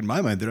like in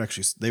my mind,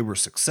 they were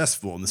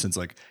successful in the sense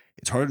like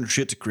it's harder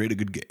shit to create a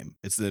good game.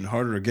 It's then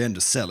harder again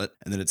to sell it.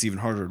 And then it's even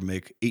harder to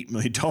make $8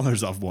 million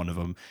off one of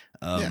them.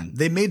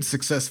 They made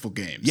successful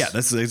games. Yeah,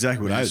 that's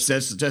exactly what I was.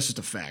 That's just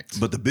a fact.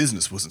 But the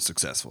business wasn't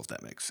successful, if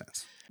that makes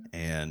sense.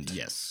 And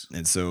yes.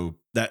 And so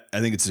that I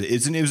think it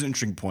was an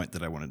interesting point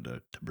that I wanted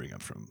to bring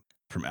up from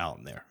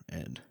Alan there.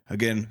 And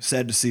again,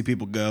 sad to see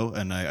people go.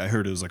 And I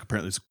heard it was like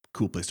apparently it's a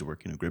cool place to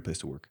work, great place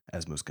to work,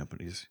 as most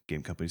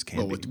game companies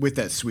can be. With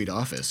that sweet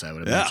office, I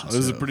would imagine. Yeah, it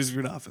was a pretty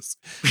sweet office.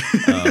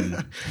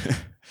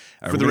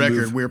 For the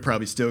record, we're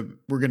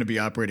going to be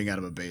operating out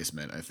of a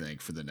basement, I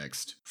think, for the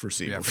next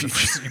foreseeable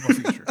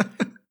future.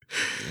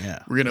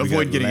 Yeah. We're going to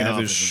avoid getting an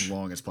office as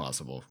long as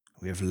possible.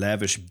 We have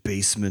lavish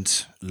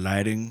basement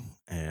lighting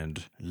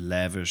and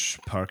lavish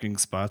parking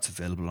spots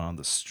available on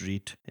the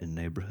street in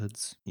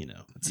neighborhoods.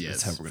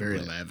 That's how we're going to very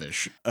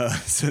lavish.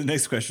 So the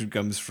next question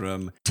comes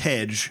from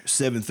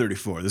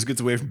Tej734. This gets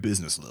away from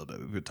business a little bit.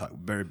 We're going to talk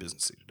very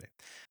businessy today.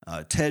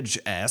 Tej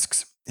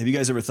asks, have you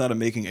guys ever thought of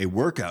making a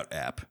workout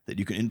app that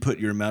you can input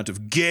your amount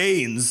of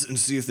gains and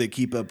see if they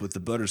keep up with the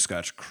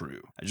Butterscotch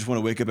crew? I just want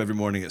to wake up every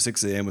morning at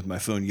 6 a.m. with my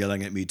phone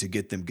yelling at me to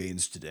get them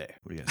gains today.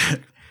 What do you guys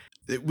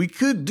think? We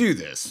could do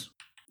this.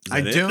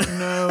 I don't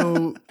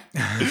know.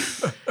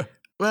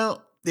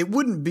 Well, it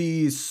wouldn't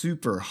be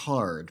super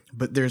hard,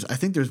 but I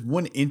think there's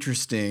one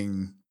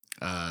interesting,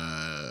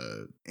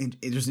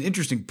 there's an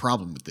interesting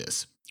problem with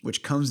this,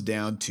 which comes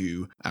down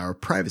to our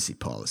privacy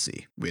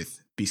policy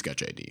with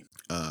Bscotch ID.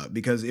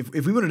 Because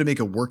if we wanted to make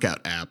a workout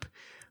app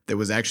that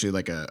was actually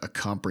like a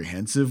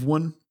comprehensive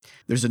one,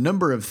 there's a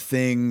number of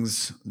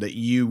things that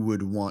you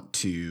would want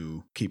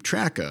to keep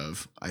track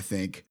of. I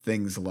think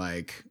things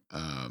like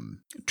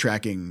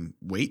tracking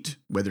weight,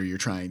 whether you're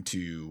trying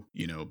to,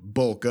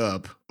 bulk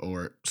up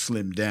or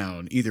slim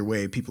down. Either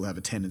way, people have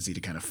a tendency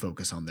to kind of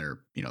focus on their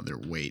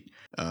weight,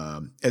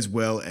 as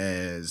well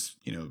as,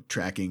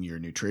 tracking your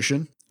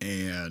nutrition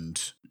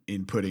and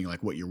inputting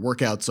like what your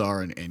workouts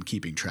are and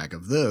keeping track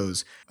of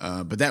those.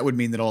 But that would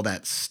mean that all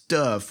that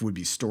stuff would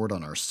be stored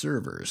on our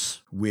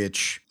servers,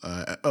 which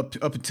up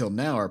until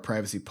now, our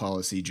privacy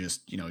policy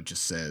just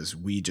says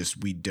we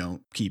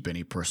don't keep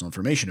any personal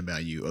information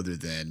about you other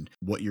than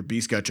what your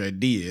Bscotch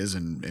ID is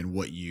and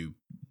what you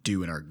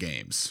do in our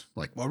games.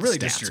 Like, really,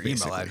 stats, just your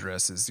basically. email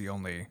address is the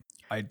only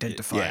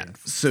identifying.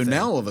 So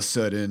now all of a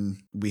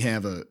sudden we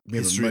have a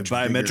history much of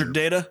biometric bigger,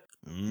 data.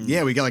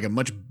 Yeah, we got like a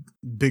much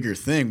bigger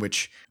thing,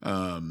 which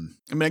I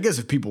guess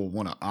if people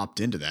want to opt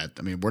into that,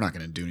 we're not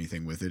going to do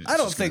anything with it. I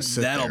don't think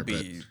that'll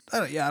be.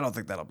 I don't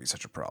think that'll be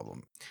such a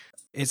problem.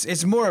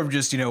 It's more of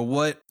just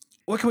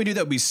what can we do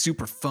that would be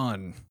super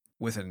fun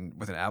with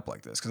an app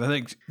like this, because I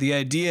think the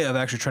idea of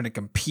actually trying to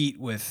compete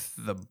with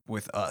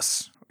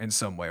us in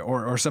some way,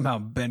 or somehow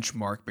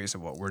benchmark based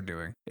on what we're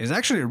doing, is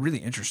actually a really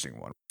interesting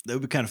one. That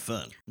would be kind of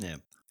fun. Yeah.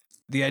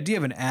 The idea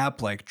of an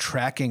app like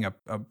tracking a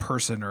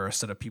person or a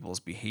set of people's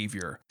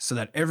behavior so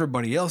that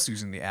everybody else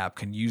using the app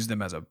can use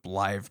them as a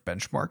live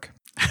benchmark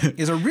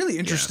is a really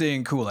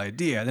interesting, cool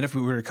idea. And then if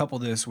we were to couple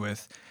this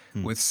with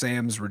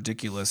Sam's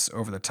ridiculous,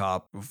 over the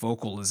top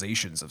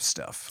vocalizations of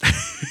stuff,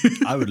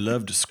 I would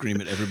love to scream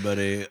at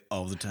everybody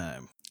all the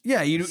time.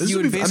 Yeah, you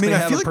would basically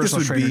have a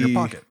personal trainer in your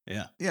pocket.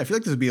 Yeah. Yeah, I feel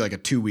like this would be like a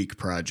 2-week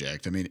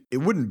project. I mean, it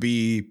wouldn't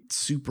be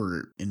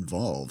super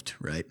involved,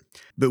 right?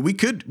 But we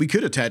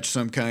could attach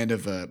some kind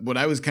of what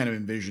I was kind of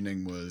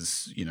envisioning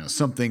was,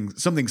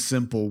 something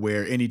simple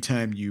where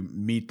anytime you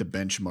meet the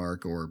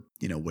benchmark or,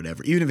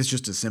 whatever, even if it's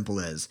just as simple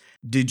as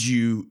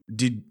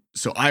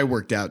so I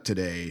worked out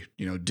today,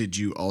 did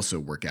you also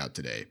work out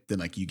today? Then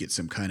like you get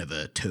some kind of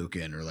a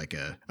token or like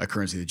a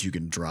currency that you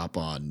can drop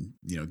on,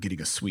 getting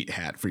a sweet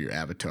hat for your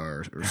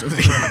avatar or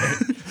something.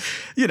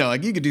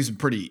 Like you could do some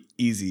pretty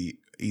easy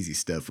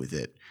stuff with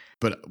it.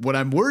 But what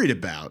I'm worried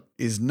about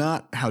is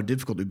not how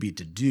difficult it would be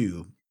to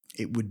do.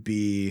 It would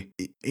be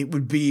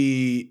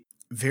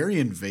very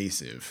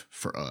invasive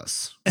for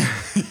us.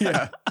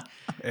 Yeah.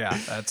 Yeah,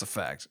 that's a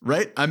fact.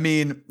 Right? I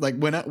mean, like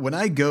when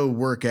I go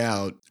work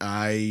out,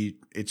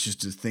 it's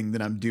just a thing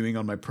that I'm doing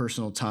on my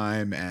personal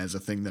time as a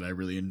thing that I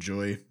really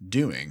enjoy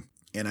doing.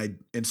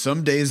 And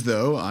some days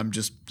though, I'm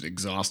just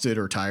exhausted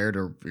or tired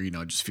or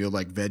just feel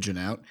like vegging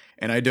out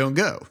and I don't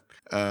go.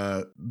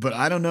 But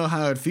I don't know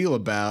how I'd feel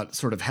about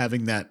sort of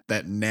having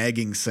that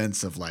nagging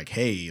sense of like,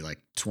 hey, like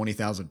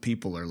 20,000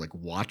 people are like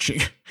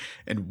watching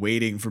and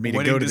waiting for me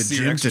to go to the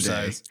gym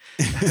today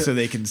so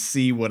they can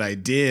see what I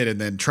did and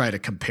then try to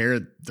compare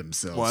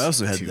themselves. Well, I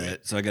also had that.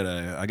 It. So I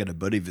got a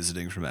buddy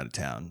visiting from out of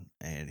town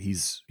and he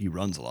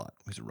runs a lot.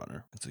 He's a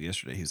runner. And so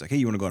yesterday he was like, hey,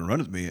 you want to go on a run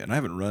with me? And I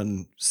haven't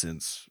run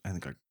since I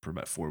think like for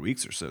about 4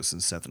 weeks or so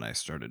since Seth and I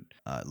started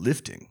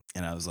lifting.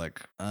 And I was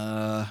like,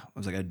 I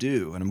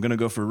do. And I'm going to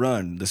go for a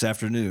run this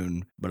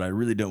afternoon, but I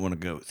really don't want to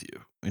go with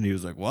you. And he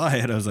was like, why?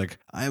 And I was like,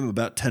 I am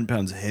about 10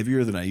 pounds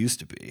heavier than I used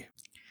to be.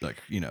 Like,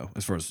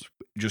 as far as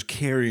just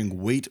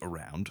carrying weight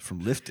around from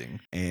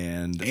lifting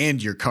and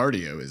your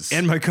cardio is.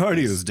 And my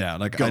cardio is down.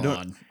 Like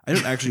gone. I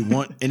don't actually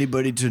want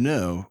anybody to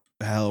know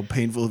how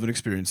painful of an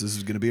experience this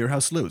is going to be or how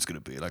slow it's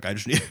going to be. Like I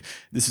just need,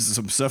 this is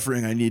some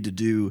suffering I need to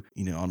do,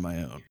 on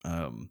my own.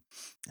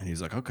 And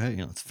he's like, okay,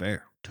 it's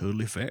fair.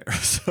 Totally fair.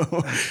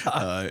 So,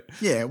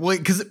 yeah, well,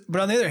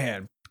 but on the other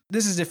hand,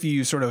 this is if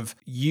you sort of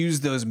use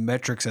those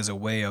metrics as a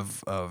way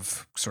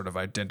of sort of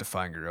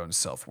identifying your own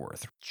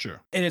self-worth. Sure.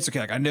 And it's okay.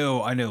 Like I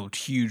know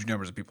huge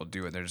numbers of people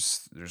do it.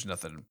 There's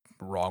nothing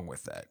wrong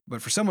with that.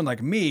 But for someone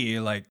like me,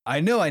 like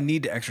I know I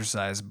need to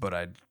exercise, but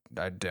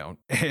I don't.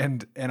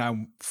 And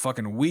I'm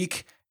fucking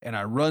weak and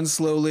I run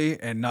slowly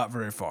and not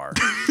very far.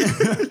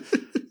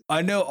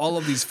 I know all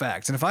of these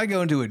facts. And if I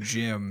go into a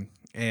gym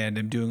and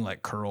am doing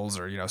like curls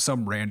or,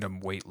 some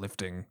random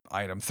weightlifting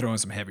item, throwing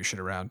some heavy shit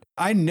around,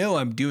 I know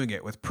I'm doing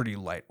it with pretty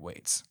light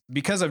weights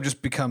because I've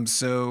just become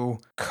so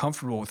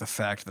comfortable with the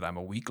fact that I'm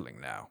a weakling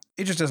now.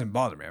 It just doesn't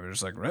bother me. I'm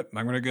just like, right,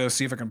 I'm going to go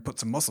see if I can put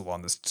some muscle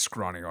on this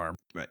scrawny arm.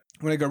 Right.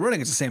 When I go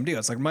running, it's the same deal.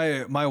 It's like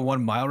my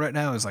 1 mile right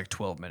now is like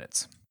 12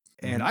 minutes.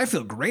 And I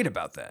feel great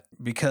about that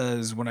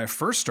because when I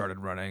first started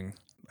running,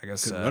 I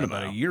guess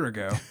about a year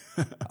ago,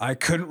 I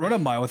couldn't run a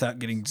mile without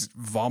getting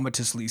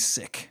vomitously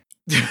sick.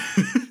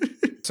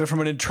 So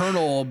from an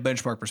internal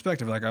benchmark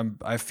perspective, like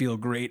I feel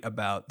great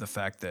about the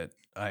fact that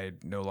I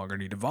no longer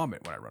need to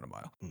vomit when I run a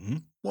mile. Mm-hmm.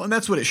 Well, and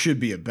that's what it should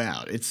be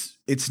about.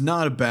 It's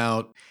not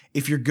about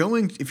if you're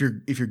going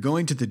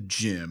to the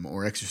gym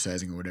or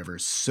exercising or whatever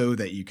so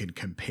that you can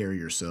compare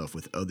yourself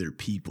with other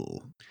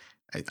people.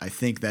 I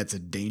think that's a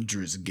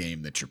dangerous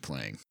game that you're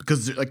playing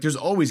because there's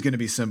always going to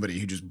be somebody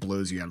who just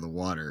blows you out of the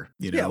water.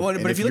 Yeah, well,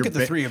 but if you look at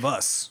the three of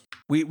us,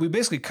 we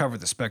basically cover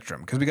the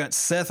spectrum because we got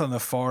Seth on the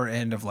far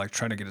end of like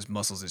trying to get his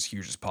muscles as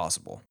huge as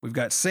possible. We've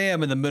got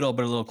Sam in the middle,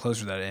 but a little closer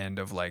to that end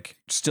of like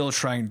still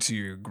trying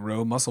to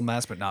grow muscle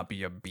mass, but not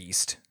be a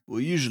beast. Well,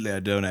 usually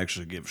I don't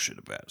actually give a shit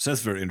about it.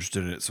 Seth's very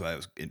interested in it, so I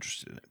was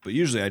interested in it. But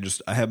usually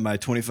I have my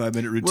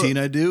 25-minute routine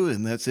I do,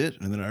 and that's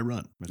it, and then I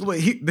run. But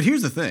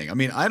here's the thing. I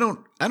mean, I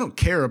don't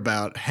care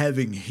about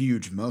having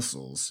huge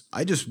muscles.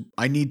 I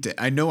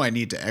know I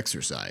need to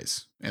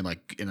exercise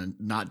and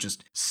not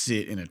just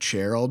sit in a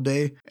chair all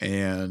day.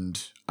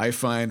 And I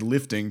find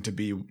lifting to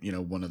be,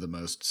 one of the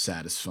most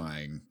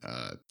satisfying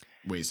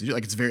ways to do it.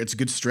 Like it's a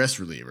good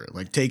stress reliever.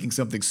 Like taking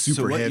something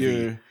super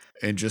heavy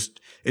and just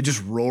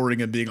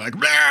roaring and being like,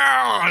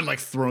 and like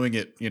throwing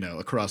it,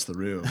 across the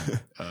room.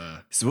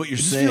 So what you're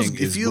saying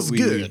is it feels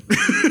good.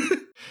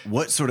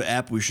 What sort of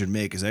app we should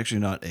make is actually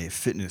not a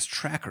fitness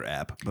tracker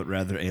app, but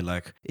rather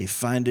a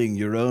finding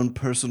your own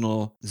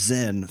personal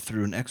zen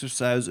through an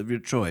exercise of your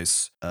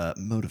choice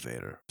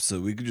motivator. So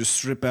we could just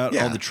strip out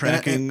all the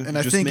tracking and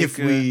I think if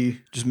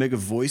we just make a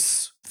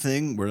voice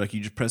thing where like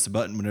you just press a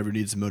button whenever you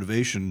need some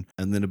motivation,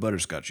 and then a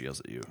butterscotch yells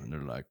at you, and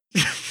they're like,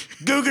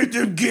 "Go get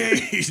them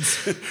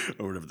gains,"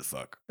 or whatever the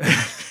fuck.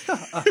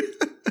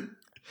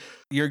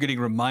 You're getting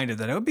reminded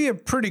that it would be a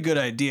pretty good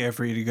idea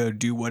for you to go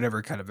do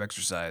whatever kind of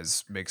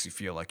exercise makes you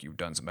feel like you've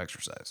done some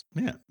exercise.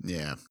 Yeah.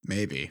 Yeah,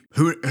 maybe.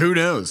 Who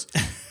knows?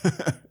 All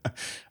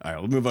right,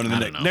 we'll move on to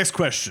the next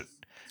question.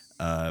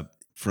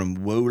 From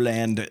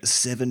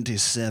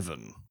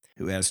Woland77,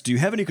 who asks, do you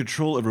have any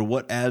control over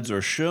what ads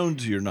are shown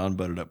to your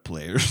non-buttered up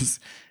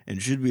players? And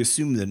should we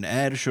assume that an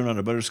ad shown on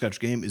a Butterscotch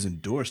game is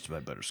endorsed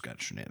by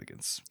Butterscotch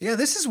Shenanigans? Yeah,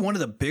 this is one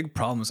of the big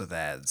problems with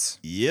ads.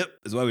 Yep.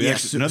 That's why we Yeah,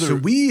 actually, so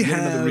we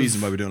have another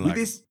reason why we don't like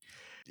them.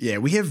 Yeah,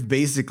 we have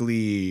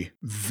basically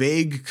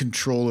vague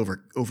control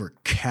over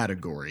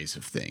categories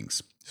of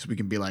things. So we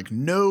can be like,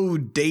 no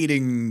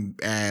dating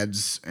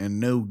ads and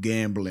no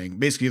gambling.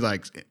 Basically,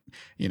 like,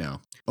 you know,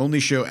 only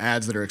show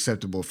ads that are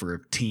acceptable for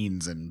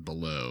teens and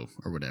below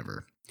or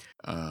whatever.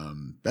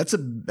 That's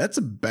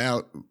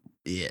about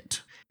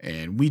it.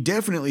 And we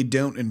definitely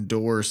don't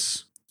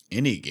endorse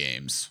any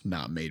games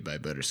not made by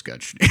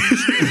Butterscotch.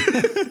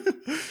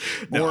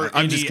 No, or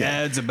any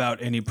ads about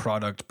any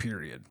product,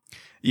 period.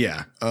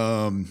 Yeah.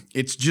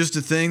 It's just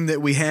a thing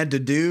that we had to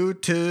do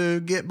to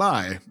get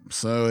by.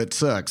 So it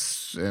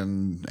sucks.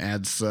 And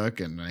ads suck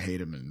and I hate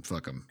them and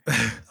fuck them.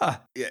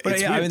 But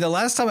yeah, I mean, the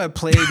last time I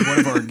played one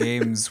of our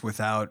games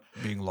without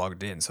being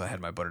logged in, so I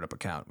had my buttered up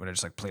account when I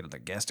just like played on the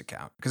guest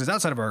account because it's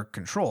outside of our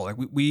control. Like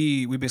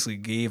we basically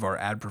gave our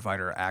ad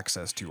provider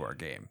access to our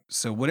game.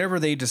 So whatever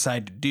they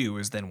decide to do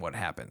is then what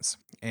happens.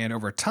 And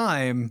over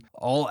time,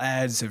 all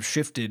ads have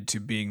shifted to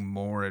being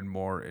more and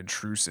more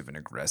intrusive and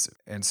aggressive.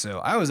 And so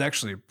I was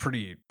actually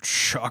pretty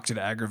shocked and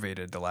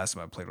aggravated the last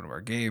time I played one of our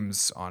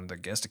games on the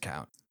guest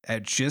account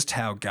at just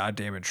how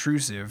goddamn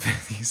intrusive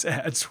these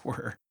ads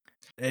were.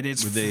 And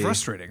it's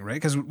frustrating, right?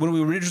 Because when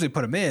we originally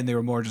put them in, they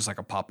were more just like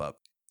a pop-up.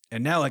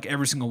 And now like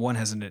every single one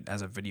has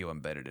a video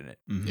embedded in it.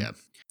 Mm-hmm. Yeah.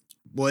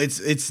 Well,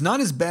 it's not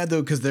as bad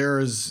though, because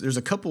there's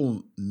a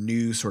couple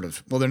new sort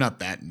of, well, they're not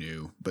that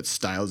new, but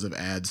styles of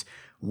ads.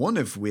 One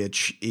of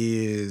which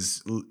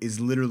is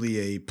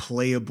literally a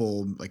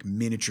playable like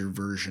miniature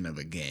version of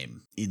a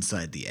game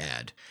inside the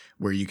ad,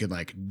 where you can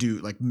like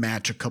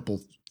match a couple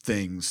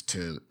things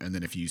to, and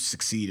then if you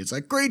succeed, it's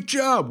like, great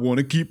job, want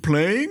to keep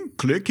playing?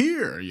 Click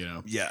here, you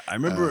know. Yeah, I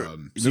remember.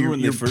 So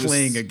you're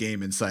playing a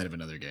game inside of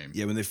another game.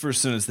 Yeah, when they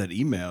first sent us that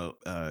email,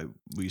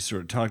 we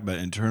sort of talked about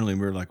it internally, and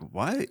we were like,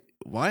 why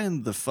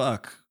in the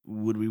fuck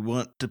would we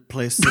want to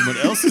play someone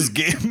else's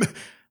game?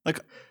 Like,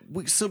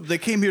 so they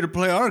came here to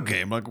play our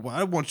game. Like, well,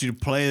 I want you to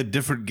play a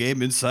different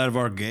game inside of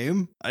our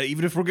game,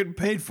 even if we're getting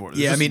paid for it.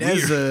 Yeah, I mean,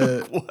 weird.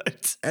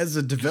 as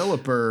a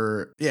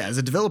developer,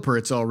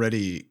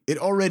 it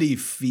already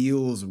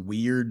feels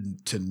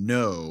weird to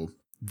know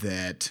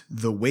that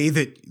the way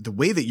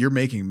that you're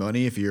making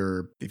money if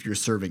you're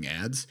serving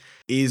ads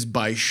is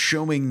by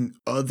showing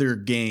other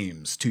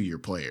games to your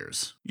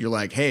players. You're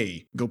like,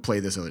 hey, go play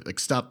this other, like,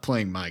 stop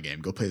playing my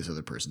game, go play this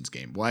other person's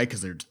game. Why?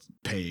 Because they're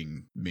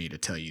paying me to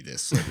tell you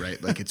this,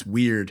 right? Like, it's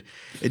weird.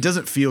 It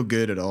doesn't feel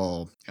good at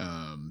all.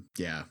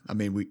 Yeah, I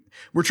mean,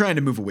 we're trying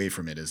to move away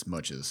from it as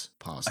much as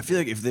possible. I feel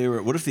like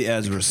what if the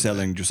ads were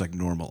selling just like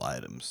normal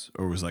items,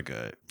 or was like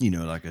a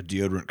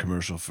deodorant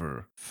commercial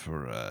for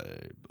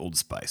Old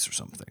Spice or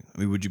something? I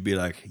mean, would you be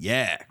like,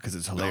 yeah, because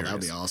it's hilarious?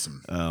 That'd be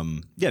awesome.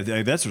 Yeah,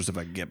 that sort of stuff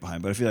I can get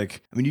behind. But I feel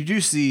like, I mean, you do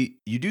see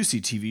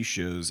TV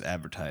shows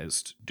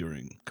advertised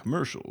during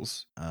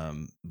commercials.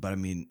 But I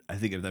mean, I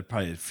think that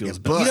probably feels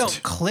better. You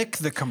don't click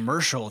the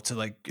commercial to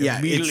like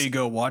immediately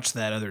go watch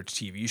that other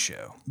TV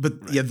show.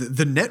 But yeah,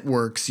 the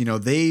networks,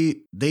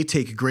 they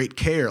take great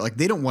care. Like,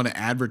 they don't want to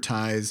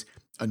advertise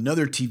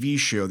another TV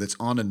show that's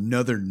on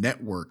another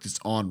network that's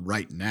on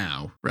right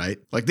now, right?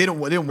 Like, they don't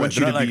want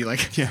you to be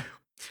like yeah.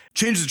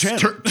 Change the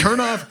channel. Turn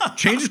off.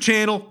 Change the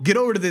channel. Get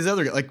over to this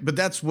other. Like, but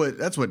that's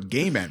what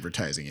game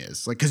advertising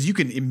is. Like, because you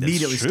can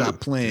immediately stop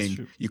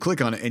playing. You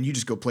click on it and you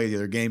just go play the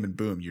other game, and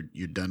boom,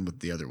 you're done with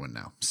the other one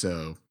now.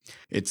 So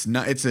it's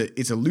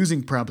a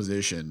losing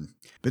proposition.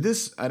 But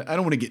this, I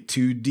don't want to get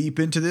too deep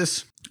into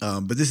this.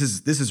 But this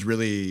is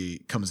really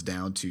comes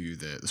down to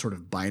the sort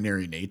of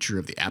binary nature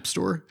of the App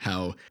Store.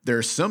 How there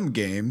are some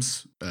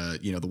games,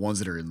 the ones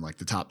that are in like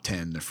the top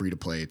 10, the free to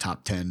play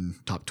top 10,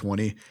 top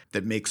 20,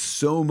 that make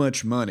so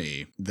much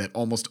money that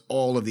almost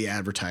all of the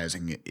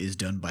advertising is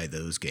done by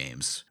those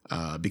games.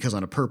 Because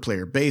on a per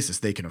player basis,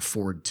 they can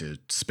afford to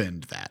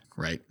spend that,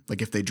 right?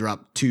 Like, if they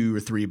drop $2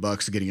 or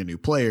 $3 getting a new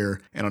player,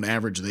 and on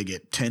average they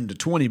get $10 to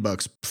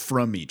 $20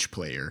 from each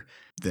player,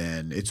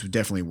 then it's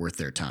definitely worth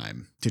their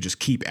time to just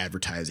keep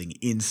advertising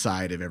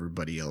inside of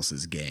everybody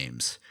else's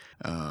games.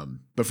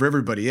 But for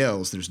everybody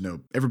else,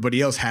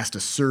 everybody else has to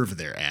serve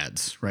their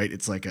ads, right?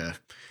 It's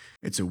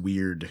a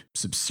weird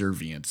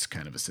subservience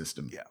kind of a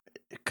system. Yeah.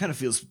 It kind of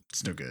feels,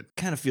 it's no good.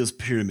 Kind of feels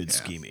pyramid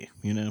schemey,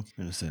 in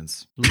a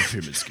sense. A little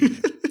pyramid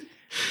schemey.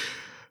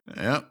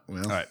 Yeah,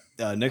 well. All right.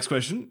 Next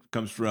question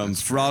comes from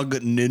Frog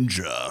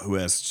Ninja, who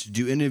asks,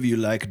 do any of you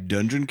like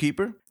Dungeon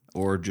Keeper?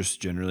 or just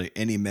generally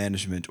any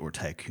management or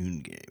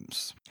tycoon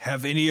games.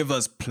 Have any of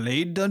us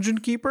played Dungeon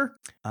Keeper?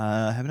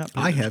 I have not.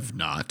 I have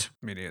not.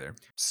 Me neither.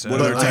 So What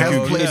But other I have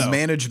tycoon played games?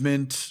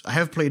 management. I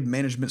have played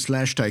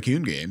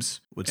management/tycoon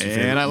games. What's your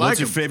and favorite? I like What's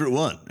your 'em. favorite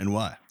one and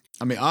why?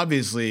 I mean,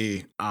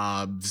 obviously,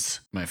 OBS,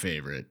 my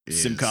favorite.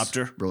 Is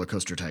Simcopter? Roller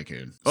Coaster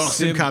Tycoon. Oh,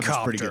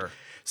 Simcopter's pretty good.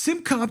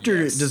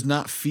 Simcopter does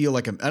not feel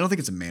like I don't think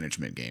it's a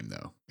management game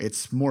though.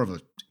 It's more of a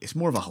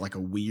like a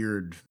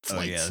weird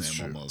flight that's sim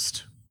true.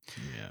 almost.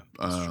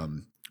 Yeah.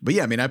 But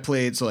yeah, I mean, I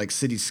played like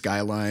City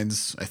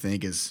Skylines. I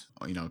think is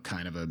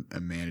kind of a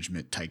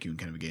management tycoon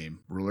kind of a game.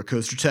 Roller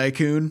Coaster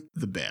Tycoon,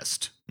 the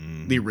best,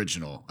 the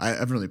original. I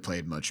haven't really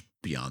played much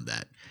beyond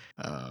that.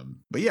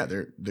 But yeah,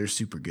 they're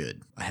super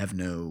good. I have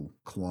no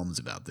qualms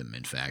about them.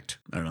 In fact,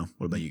 I don't know.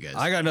 What about you guys?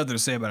 I got nothing to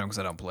say about them because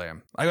I don't play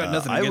them. I got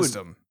nothing against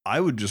them. I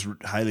would just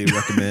highly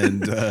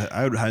recommend.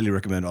 I would highly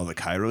recommend all the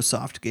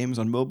Kairosoft games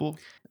on mobile.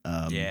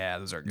 Yeah,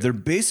 those are good. They're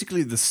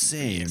basically the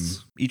same.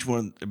 Yes. Each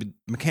one, I mean,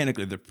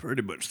 mechanically, they're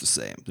pretty much the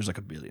same. There's like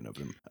a billion of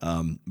them.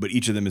 But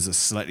each of them is a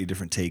slightly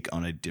different take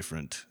on a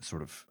different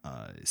sort of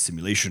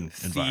simulation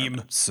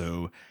environment.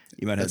 So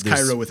you might have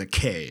That's this, Cairo with a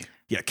K.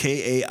 Yeah,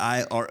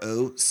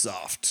 Kairo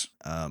Soft.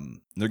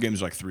 Their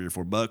games are like $3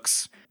 or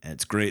 $4, and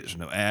it's great. There's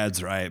no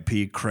ads or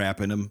IAP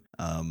crap in them.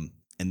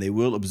 And they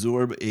will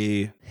absorb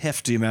a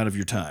hefty amount of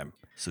your time.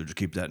 So just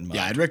keep that in mind.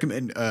 Yeah, I'd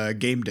recommend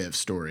Game Dev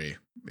Story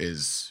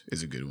is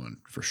a good one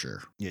for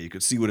sure. Yeah, you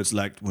could see what it's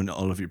like when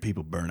all of your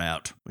people burn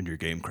out when your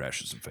game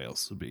crashes and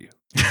fails. It'll be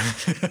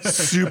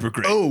super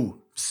great. Oh,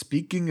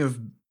 speaking of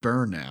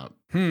burnout,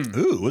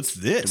 Ooh, what's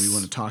this? do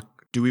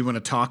we want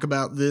to talk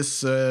about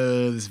this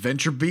this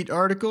VentureBeat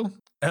article?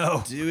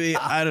 Oh, Do we?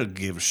 I don't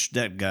give a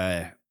that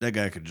guy. That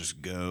guy could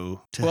just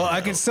go. To well, I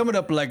hell. can sum it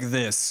up like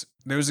this.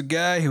 There was a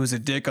guy who was a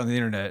dick on the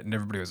internet and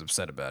everybody was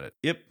upset about it.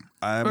 Yep.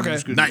 I'm Okay.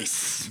 just gonna-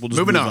 Nice. We'll just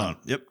Moving move on.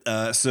 Yep.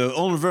 So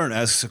Olin Verne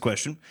asks a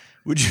question: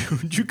 Would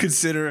you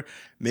consider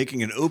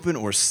making an open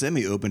or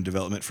semi-open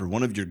development for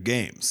one of your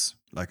games,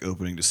 like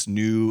opening to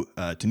new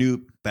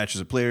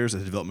batches of players as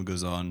the development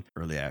goes on,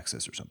 early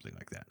access or something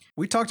like that?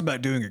 We talked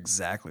about doing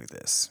exactly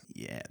this.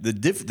 Yeah. The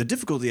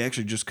difficulty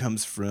actually just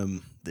comes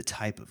from the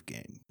type of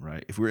game,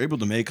 right? If we're able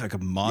to make like a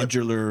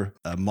modularly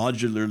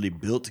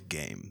built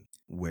game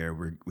where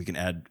we can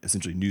add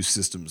essentially new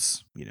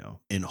systems,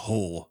 in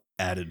whole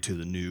added to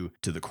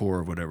the core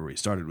of whatever we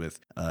started with.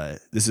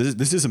 This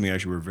is something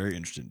actually we're very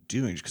interested in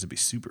doing just because it'd be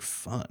super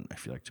fun. I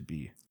feel like to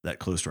be that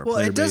close to our Well,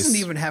 player it doesn't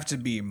base. even have to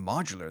be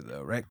modular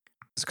though, right?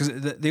 Because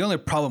the only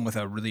problem with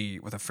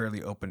a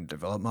fairly open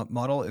development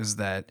model is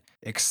that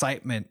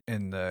excitement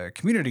in the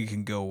community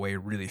can go away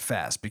really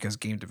fast because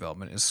game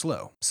development is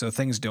slow. So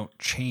things don't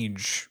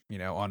change,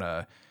 on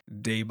a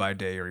day by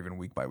day or even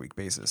week by week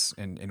basis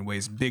in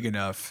ways big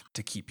enough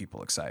to keep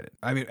people excited.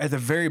 I mean, at the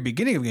very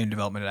beginning of game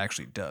development, it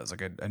actually does.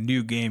 Like a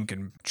new game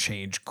can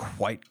change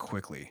quite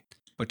quickly.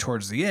 But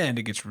towards the end,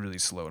 it gets really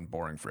slow and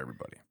boring for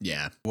everybody.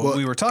 Yeah. What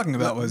we were talking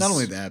about was not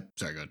only that.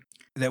 Sorry, go ahead.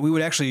 that we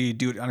would actually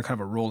do it on a kind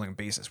of a rolling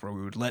basis where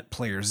we would let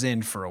players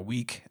in for a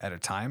week at a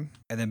time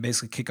and then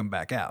basically kick them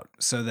back out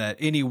so that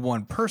any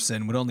one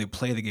person would only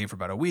play the game for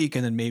about a week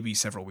and then maybe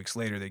several weeks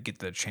later they get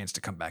the chance to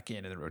come back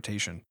in the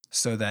rotation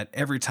so that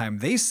every time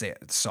they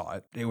saw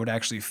it, it would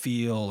actually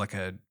feel like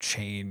a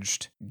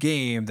changed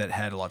game that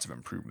had lots of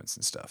improvements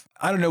and stuff.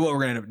 I don't know what we're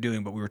going to end up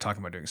doing, but we were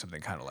talking about doing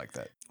something kind of like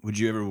that. Would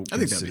you ever? I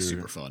think that'd be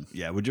super fun.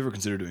 Yeah. Would you ever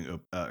consider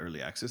doing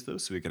early access though,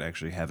 so we could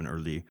actually have an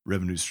early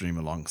revenue stream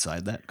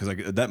alongside that? Because like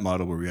that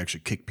model where we actually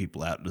kick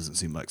people out doesn't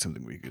seem like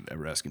something we could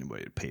ever ask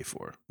anybody to pay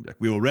for. Like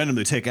we will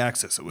randomly take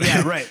access away.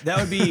 Yeah, right. That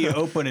would be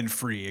open and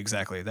free.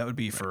 Exactly. That would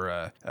be for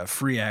a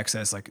free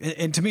access. Like,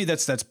 and to me,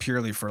 that's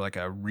purely for like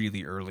a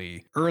really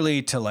early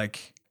to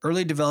like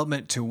early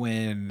development to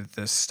when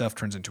the stuff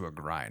turns into a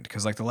grind.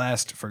 Because like the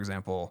last, for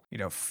example,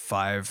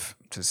 4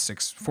 to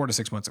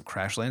 6 months of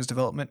Crashlands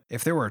development,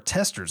 if there were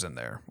testers in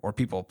there or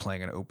people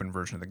playing an open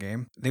version of the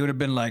game, they would have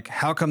been like,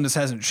 how come this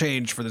hasn't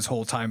changed for this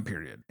whole time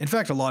period? In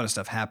fact, a lot of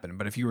stuff happened,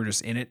 but if you were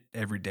just in it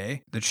every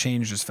day, the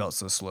change just felt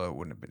so slow, it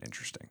wouldn't have been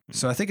interesting.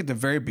 So I think at the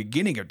very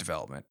beginning of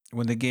development,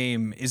 when the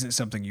game isn't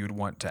something you would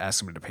want to ask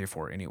somebody to pay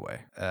for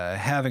anyway,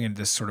 having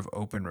this sort of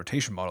open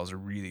rotation model is a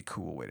really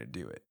cool way to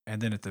do it.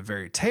 And then at the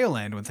very tail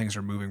end, when things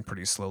are moving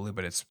pretty slowly,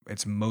 but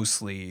it's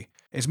mostly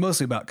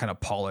about kind of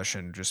polish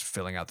and just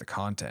filling out the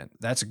content,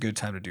 that's a good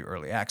time to do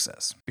early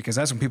access because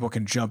that's when people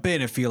can jump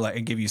in and feel like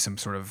and give you some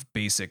sort of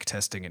basic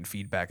testing and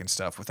feedback and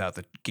stuff without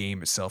the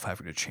game itself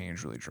having to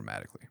change really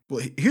dramatically.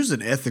 Well, here's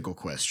an ethical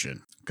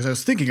question because I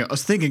was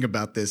thinking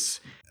about this.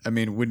 I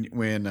mean, when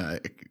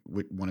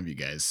one of you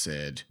guys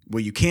said,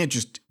 well, you can't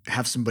just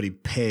have somebody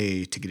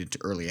pay to get into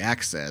early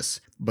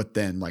access, but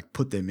then like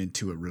put them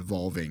into a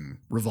revolving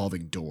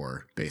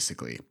door,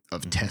 basically,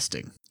 of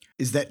testing.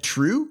 Is that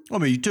true? I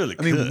mean, you totally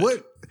could. I mean,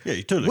 what? Yeah,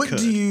 you totally What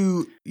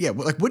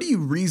could. what do you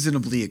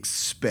reasonably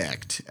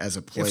expect as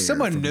a player?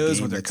 someone from a knows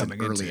game what they're that's in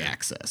coming early into.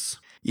 access?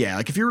 Yeah,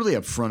 like if you're really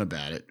upfront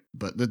about it,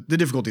 but the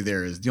difficulty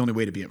there is the only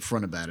way to be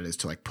upfront about it is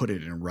to like put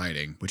it in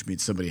writing, which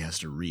means somebody has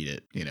to read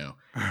it, you know.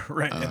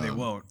 Right, and they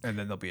won't, and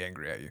then they'll be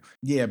angry at you.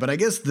 Yeah, but I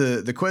guess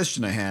the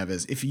question I have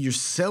is if you're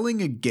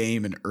selling a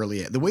game in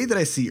the way that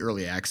I see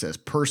early access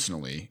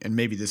personally, and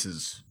maybe this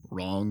is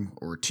wrong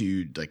or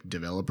too like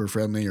developer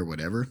friendly or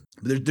whatever,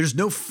 but there's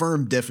no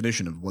firm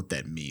definition of what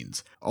that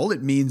means. All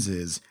it means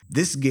is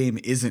this game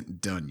isn't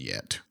done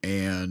yet,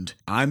 and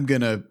I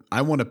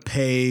want to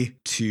pay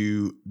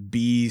to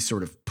be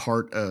sort of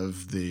part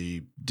of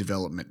the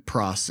development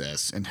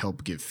process and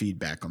help give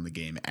feedback on the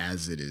game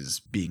as it is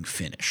being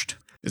finished.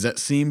 Does that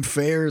seem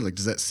fair? Like,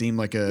 does that seem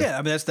like a... Yeah,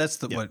 I mean,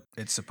 that's what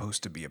it's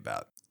supposed to be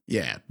about.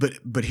 Yeah,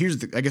 but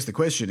here's I guess the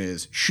question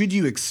is, should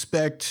you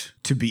expect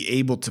to be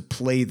able to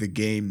play the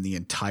game the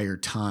entire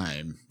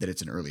time that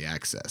it's in early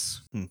access?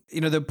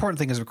 You know, the important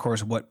thing is, of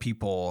course, what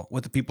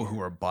the people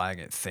who are buying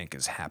it think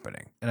is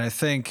happening. And I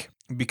think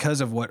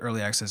because of what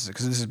early access is,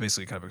 because this is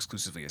basically kind of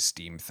exclusively a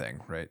Steam thing,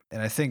 right?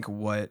 And I think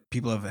what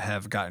people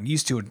have gotten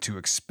used to and to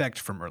expect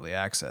from early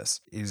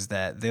access is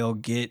that they'll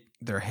get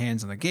their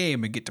hands on the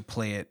game and get to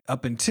play it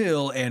up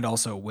until and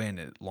also when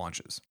it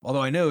launches.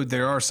 Although I know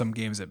there are some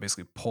games that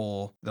basically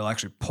they'll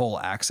actually pull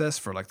access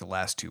for like the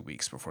last 2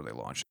 weeks before they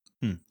launch.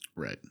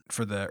 Right.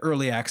 For the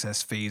early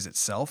access phase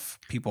itself,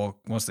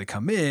 people, once they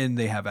come in,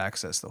 they have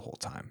access the whole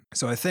time.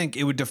 So I think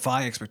it would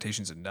defy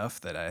expectations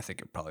enough that I think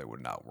it probably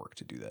would not work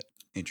to do that.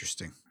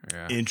 Interesting.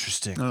 Yeah.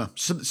 Interesting.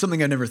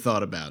 Something I never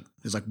thought about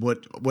is like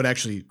what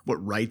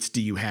rights do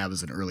you have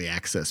as an early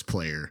access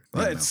player?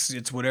 Well,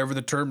 it's whatever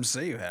the terms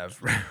say you have.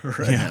 Right?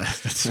 Yeah,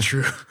 that's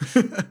true.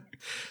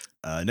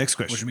 Next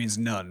question. Which means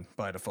none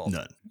by default.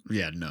 None.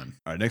 Yeah, none.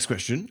 All right, next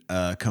question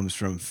comes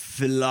from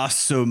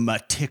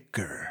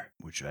Philosomatiker,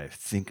 which I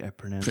think I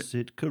pronounced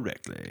it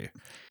correctly.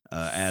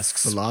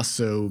 Asks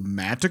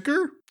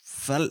Philosomatiker?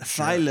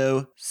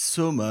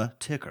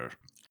 Philosomatiker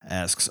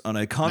asks, on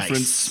a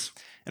conference... Nice.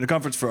 In a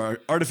conference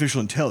for artificial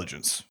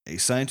intelligence, a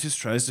scientist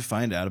tries to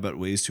find out about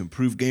ways to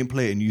improve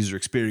gameplay and user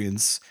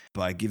experience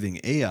by giving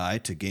AI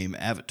to game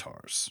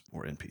avatars,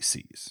 or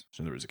NPCs.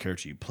 So in other words, a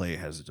character you play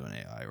has its own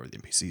AI, or the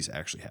NPCs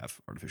actually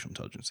have artificial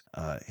intelligence.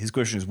 His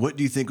question is, what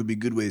do you think would be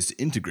good ways to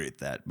integrate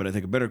that? But I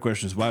think a better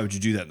question is, why would you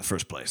do that in the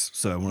first place?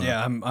 So I want to...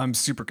 I'm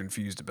super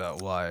confused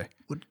about why.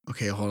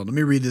 Okay, hold on. Let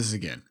me read this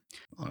again.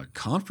 On a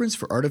conference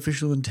for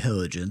artificial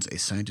intelligence, a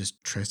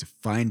scientist tries to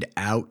find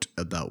out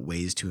about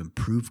ways to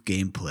improve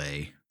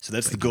gameplay. So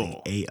that's by the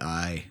goal. giving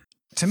AI.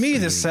 To me,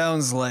 this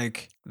sounds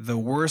like the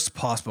worst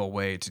possible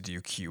way to do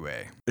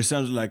QA. This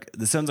sounds like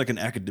an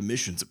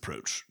academician's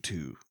approach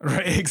to...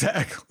 Right,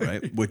 exactly.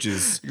 Right, which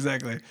is...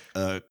 Exactly.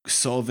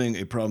 Solving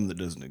a problem that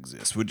doesn't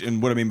exist.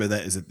 And what I mean by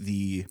that is that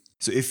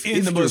if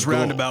the most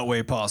roundabout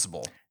way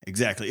possible.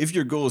 Exactly. If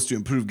your goal is to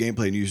improve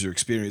gameplay and user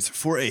experience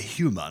for a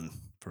human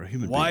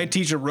why being,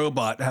 teach a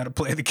robot how to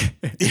play the game?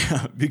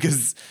 Yeah,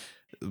 because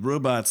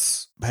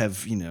robots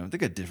have, they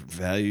got different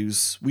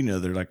values. We know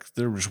they're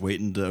just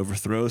waiting to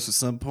overthrow us at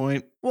some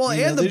point. Well,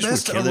 and the they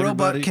just best a wanna kill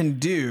robot everybody. can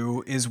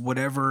do is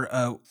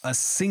whatever a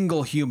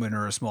single human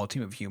or a small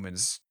team of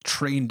humans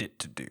trained it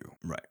to do.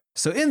 Right.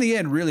 So in the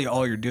end, really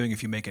all you're doing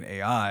if you make an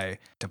AI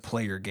to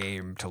play your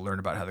game, to learn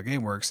about how the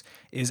game works,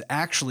 is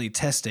actually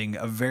testing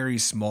a very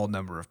small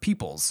number of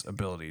people's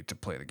ability to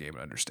play the game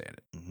and understand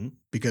it. Mm-hmm.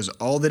 Because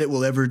all that it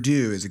will ever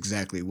do is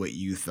exactly what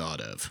you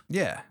thought of.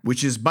 Yeah.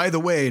 Which is, by the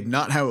way,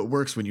 not how it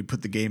works when you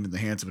put the game in the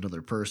hands of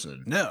another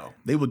person. No.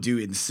 They will do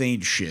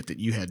insane shit that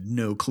you had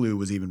no clue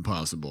was even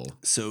possible.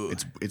 So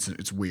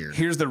It's weird.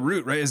 Here's the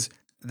root, right? Is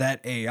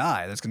that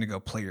AI that's going to go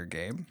play your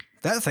game.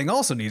 That thing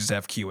also needs to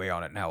have QA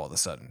on it now all of a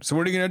sudden. So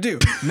what are you going to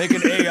do? Make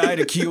an AI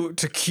to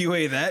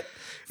QA that?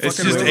 It's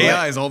fucking just robot?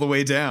 AIs all the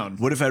way down.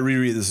 what if I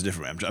reread this a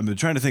different way? I've been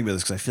trying to think about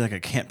this because I feel like I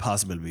can't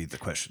possibly be the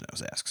question that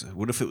was asked. So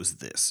what if it was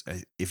this?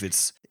 If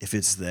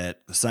it's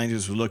that the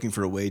scientists were looking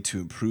for a way to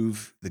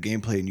improve the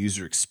gameplay and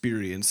user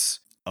experience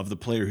of the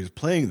player who's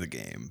playing the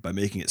game by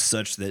making it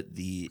such that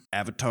the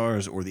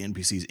avatars or the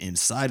NPCs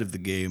inside of the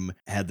game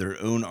had their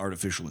own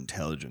artificial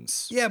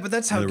intelligence. Yeah, but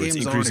that's In how other words,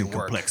 games already increasing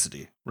work.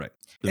 complexity. Right.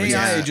 AI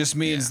Yeah, just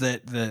means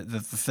that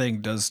the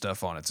thing does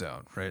stuff on its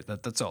own, right?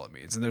 That's all it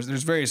means. And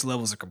there's various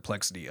levels of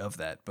complexity of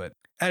that, but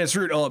at its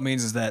root, all it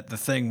means is that the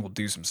thing will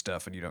do some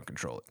stuff and you don't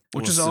control it,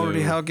 which is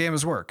already how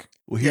games work.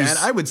 Well, Yeah, here's, and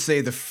I would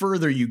say the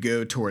further you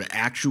go toward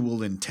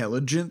actual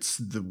intelligence,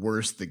 the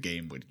worse the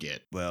game would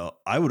get. well,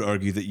 I would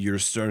argue that you're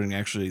starting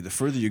actually, the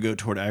further you go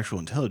toward actual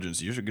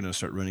intelligence, you're going to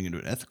start running into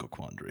an ethical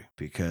quandary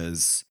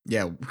because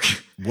Yeah.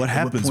 what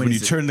happens point when you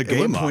is it- turn the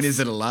game At what point off? is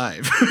it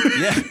alive?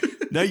 Yeah.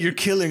 Now you're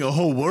killing a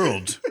whole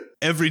world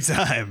every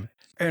time.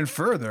 And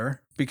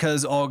further,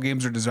 because all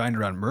games are designed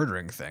around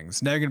murdering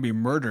things, now you're going to be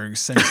murdering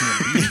sentient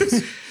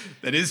beings.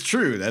 That is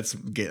true. That's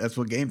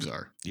what games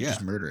are. You Yeah.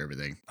 Just murder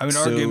everything. I mean,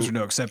 our So- games are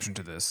no exception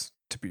to this,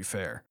 to be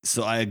fair.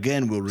 So I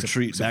again will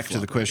retreat except back to the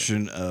Flopper,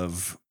 question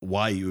of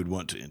why you would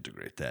want to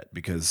integrate that,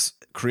 because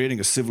creating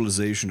a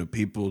civilization of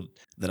people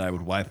that I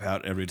would wipe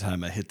out every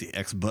time I hit the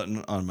X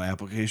button on my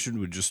application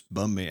would just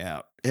bum me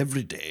out.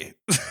 every day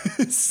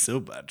so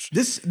much.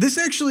 This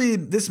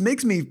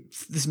makes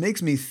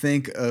me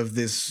think of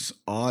this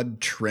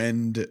odd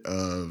trend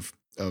of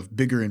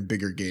bigger and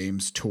bigger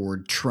games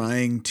toward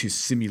trying to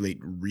simulate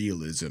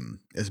realism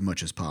as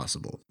much as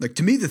possible. Like,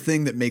 to me, the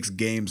thing that makes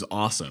games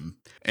awesome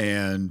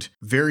and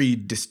very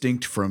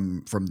distinct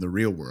from the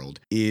real world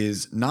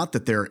is not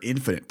that there are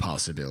infinite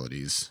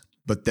possibilities,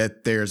 but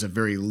that there's a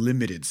very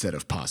limited set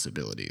of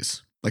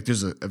possibilities. Like,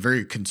 there's a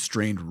very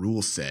constrained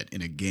rule set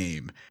in a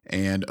game,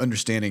 and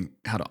understanding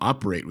how to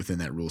operate within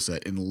that rule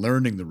set and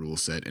learning the rule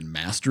set and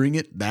mastering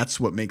it, that's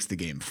what makes the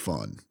game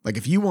fun. Like,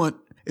 if you want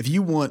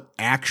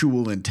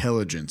actual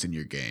intelligence in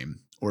your game,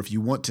 or if you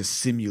want to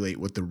simulate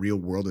what the real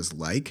world is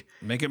like,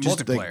 Make it just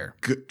multiplayer.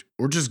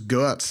 or just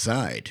go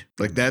outside.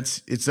 Like,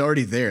 it's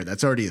already there.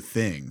 That's already a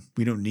thing.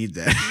 We don't need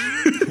that.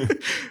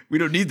 We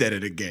don't need that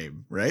in a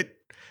game, right?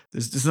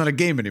 It's not a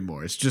game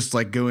anymore. It's just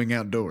like going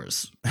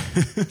outdoors.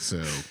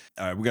 So,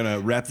 all right, we're going to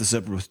wrap this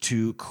up with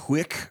 2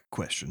 quick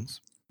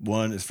questions.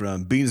 One is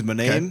from Beans My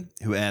Name,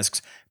 who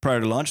asks, prior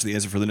to launch, the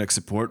answer for Linux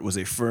support was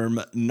a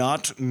firm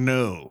not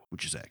no,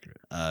 which is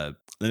accurate.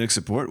 Linux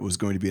support was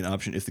going to be an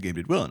option if the game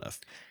did well enough.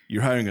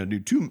 You're hiring a new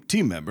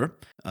team member.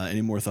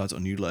 Any more thoughts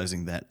on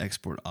utilizing that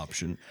export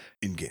option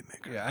in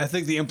GameMaker? Yeah, I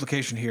think the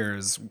implication here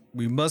is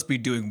we must be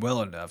doing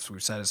well enough so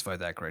we've satisfied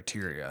that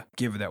criteria,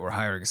 given that we're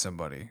hiring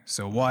somebody.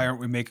 So why aren't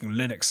we making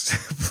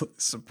Linux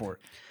support?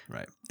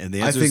 Right. And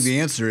the I answer think the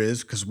answer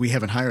is because we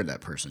haven't hired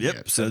that person Yep.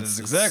 yet. So That is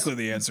exactly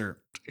the answer.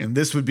 And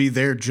this would be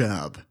their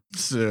job.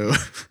 So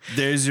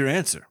there's your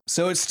answer.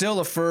 So it's still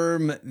a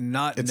firm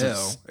not It's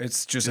no.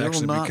 It's just still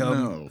actually not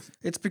become no.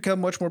 it's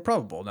become much more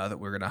probable now that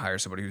we're going to hire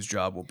somebody whose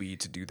job will be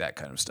to do that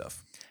kind of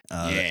stuff.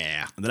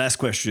 yeah. The last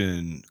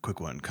question,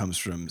 quick one, comes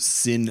from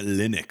Sin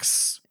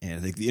Linux. And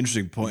I think the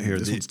interesting point here,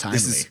 This one's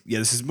this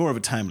timely. is more of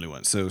a timely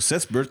one. So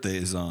Seth's birthday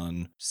is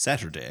on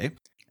Saturday,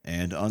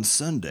 and on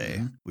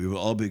Sunday, we will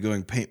all be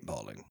going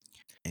paintballing.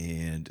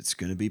 And it's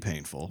going to be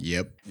painful.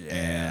 Yep.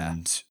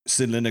 And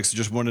Sin Linux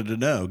just wanted to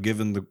know,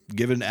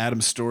 given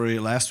Adam's story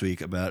last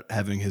week about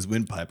having his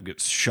windpipe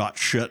get shot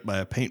shut by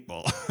a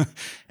paintball,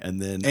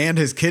 and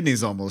his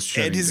kidneys almost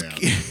shutting down.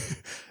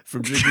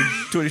 from drinking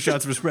 20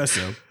 shots of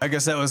espresso. I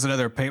guess that was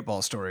another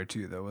paintball story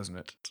too, though, wasn't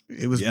it?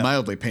 It was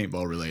mildly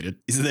paintball related.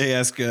 So they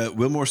ask,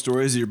 will more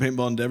stories of your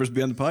paintball endeavors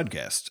be on the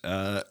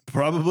podcast?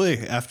 Probably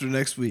after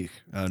next week.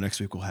 Next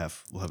week we'll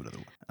have another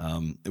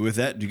one. With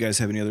that, do you guys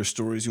have any other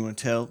stories you want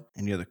to tell?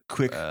 Any other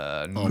quick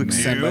sound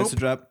bites to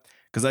drop?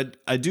 Because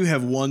I do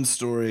have one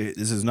story.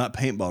 This is not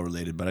paintball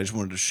related, but I just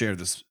wanted to share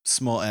this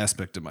small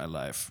aspect of my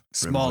life.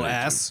 Small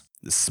ass.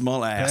 The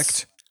small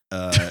ass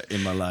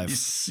in my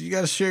life. You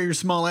got to share your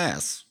small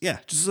ass. Yeah,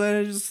 just let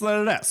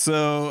it out.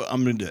 So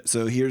I'm gonna do it.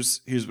 So here's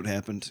what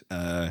happened.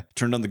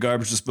 Turned on the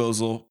garbage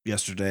disposal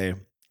yesterday,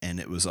 and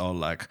it was all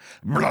like,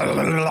 blah, blah,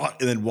 blah, blah,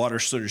 and then water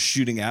started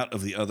shooting out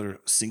of the other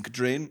sink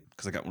drain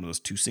because I got one of those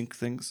 2 sink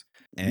things.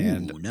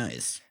 And Ooh,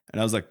 nice. And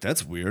I was like,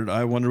 that's weird.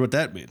 I wonder what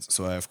that means.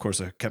 So I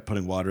kept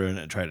putting water in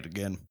it and tried it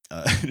again.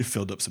 It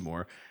filled up some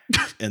more.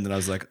 And then I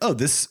was like,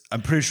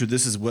 I'm pretty sure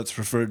this is what's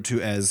referred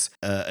to as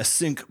a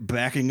sink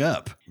backing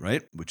up,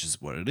 right? Which is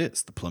what it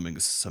is. The plumbing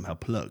is somehow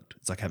plugged.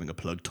 It's like having a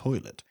plugged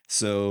toilet.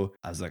 So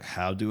I was like,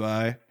 how do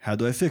I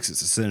fix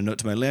this? I sent a note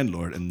to my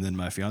landlord, and then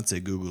my fiance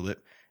Googled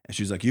it. And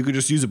she's like, you could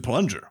just use a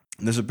plunger.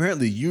 And this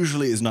apparently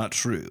usually is not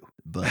true,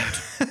 but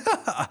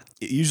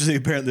usually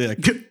apparently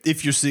like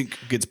if your sink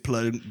gets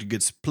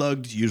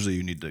plugged, usually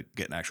you need to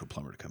get an actual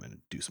plumber to come in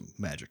and do some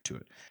magic to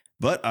it.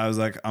 But I was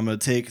like, I'm going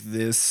to take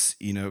this,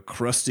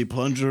 crusty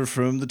plunger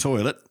from the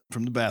toilet,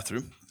 from the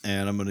bathroom,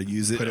 and I'm going to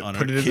use it on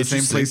our Put it in the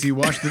same place you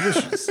wash the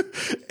dishes.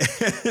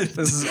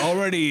 This is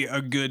already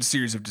a good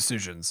series of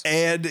decisions.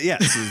 And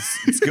yes,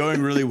 it's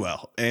going really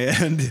well.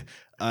 And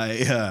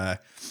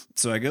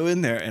so I go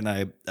in there and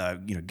I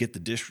get the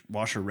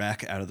dishwasher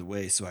rack out of the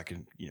way so I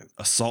can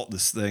assault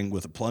this thing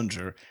with a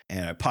plunger,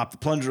 and I pop the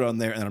plunger on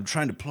there and I'm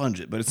trying to plunge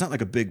it, but it's not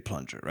like a big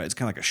plunger, right? It's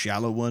kind of like a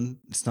shallow one.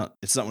 It's not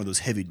one of those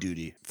heavy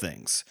duty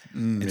things.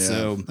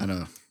 So I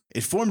know.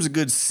 it forms a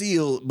good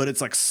seal, but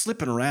it's like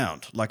slipping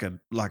around like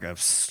a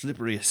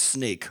slippery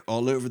snake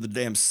all over the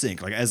damn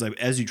sink. Like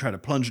as you try to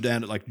plunge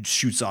down, it like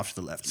shoots off to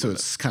the left. So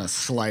it's kind of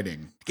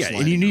sliding. Yeah,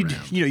 and you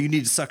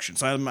need suction.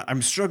 So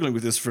I'm struggling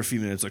with this for a few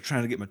minutes, like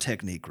trying to get my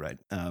technique right.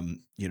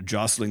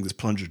 Jostling this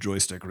plunger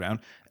joystick around,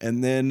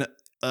 and then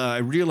I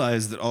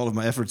realized that all of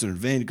my efforts are in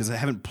vain because I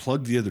haven't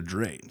plugged the other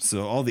drain.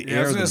 So all the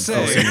air. I was gonna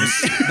say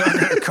it's not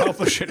gonna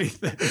accomplish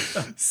anything.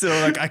 So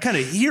like I kind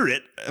of hear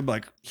it. I'm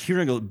like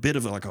hearing a bit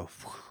of like a.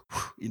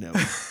 And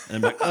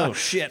I'm like, oh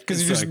shit,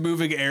 because you're just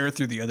moving air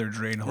through the other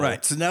drain hole.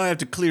 Right. So now I have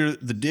to clear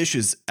the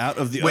dishes out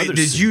of the other. Wait,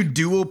 did sink. you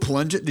dual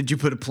plunge it? Did you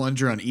put a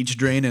plunger on each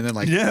drain and then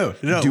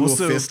no dual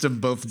fist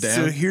them both down?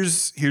 So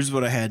here's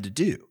what I had to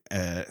do.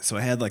 So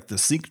I had like the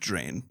sink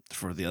drain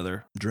for the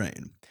other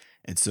drain.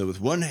 And so with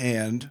one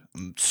hand,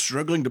 I'm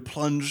struggling to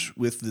plunge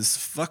with this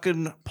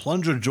fucking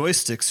plunger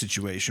joystick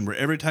situation where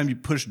every time you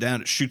push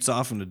down, it shoots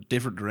off in a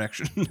different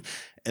direction.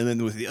 And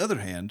then with the other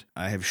hand,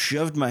 I have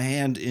shoved my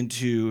hand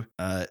into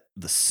the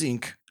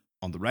sink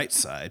on the right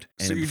side.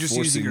 So and you're just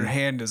using your forcing-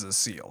 hand as a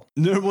seal.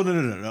 No, well,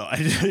 no. I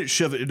didn't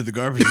shove it into the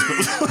garbage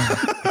disposal.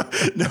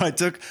 No,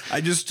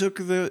 I just took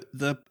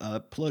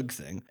the plug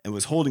thing and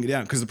was holding it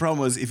down because the problem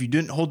was if you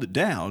didn't hold it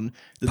down,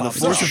 then Pop the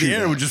it force off. of the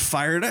air Yeah. would just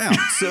fire it out.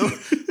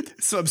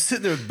 So I'm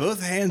sitting there with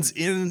both hands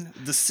in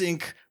the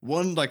sink,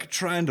 one like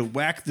trying to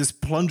whack this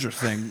plunger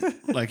thing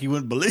like you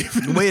wouldn't believe.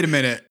 Wait a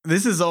minute.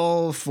 This is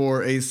all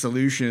for a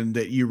solution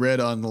that you read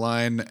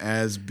online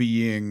as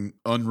being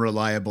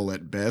unreliable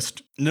at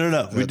best. No. We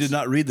That's- did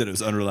not read that it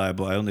was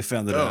unreliable. I only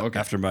found that Oh, out okay.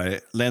 after my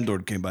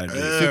landlord came by and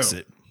Oh. fix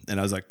it. And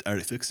I was like, I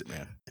already fixed it,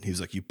 man. And he was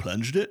like, you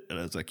plunged it? And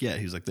I was like, yeah.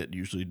 He was like, that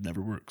usually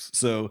never works.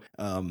 So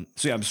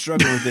yeah, I'm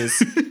struggling with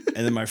this.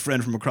 And then my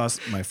friend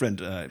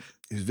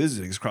who's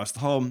visiting is across the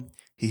hall.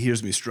 He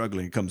hears me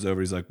struggling. He comes over.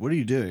 He's like, what are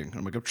you doing?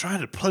 I'm like, I'm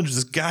trying to plunge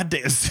this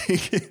goddamn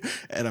thing.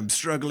 And I'm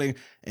struggling.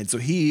 And so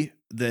he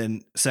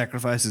then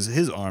sacrifices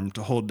his arm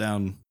to hold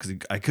down because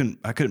I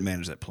couldn't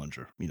manage that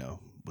plunger,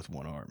 with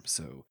one arm.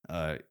 So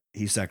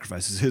he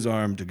sacrifices his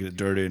arm to get it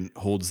dirty and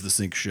holds the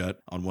sink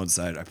shut on one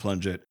side. I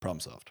plunge it.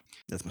 Problem solved.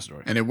 That's my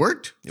story. And it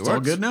worked? It's all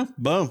works. good now?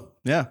 Boom.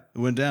 Yeah, it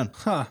went down.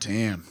 Huh.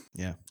 Damn.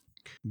 Yeah.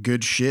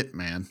 Good shit,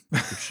 man.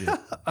 Good shit.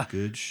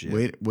 Good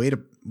shit. Way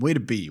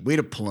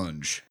to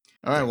plunge.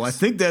 All right, well, I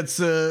think that's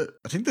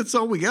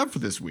all we got for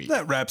this week.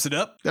 That wraps it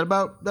up. That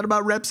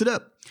about wraps it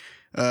up.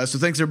 So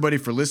thanks everybody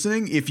for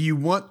listening. If you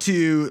want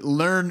to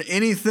learn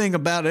anything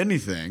about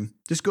anything,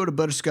 just go to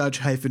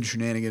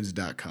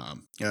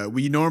butterscotch-shenanigans.com.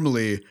 We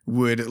normally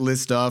would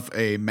list off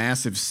a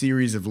massive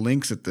series of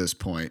links at this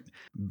point,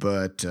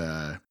 but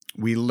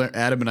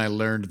Adam and I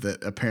learned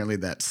that apparently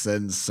that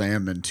sends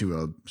Sam into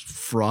a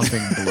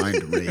frothing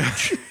blind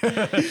rage,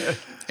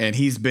 and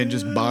he's been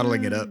just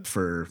bottling it up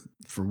for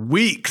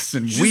weeks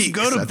and Just weeks.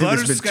 go to I think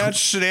it's been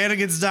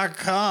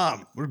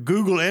butterscotchshenanigans.com or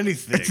Google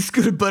anything. Just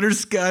go to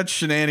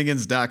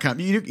butterscotchshenanigans.com.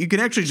 You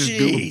can actually just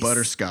Google Jeez.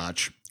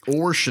 butterscotch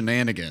or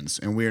shenanigans,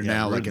 and we are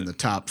now we're like in the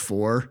top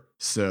 4.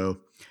 So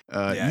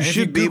Yeah, you if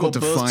should be Google able to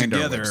both find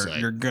our together,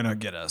 website. you're gonna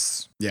get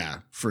us. Yeah,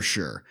 for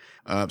sure.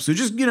 So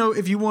just,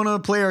 if you want to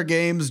play our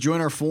games, join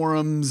our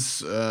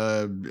forums,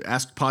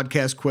 ask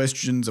podcast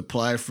questions,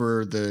 apply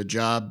for the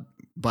job,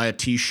 buy a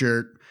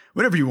t-shirt,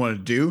 whatever you want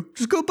to do,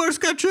 just go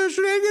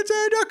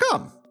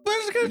butterscotchshenanigans.com.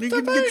 And you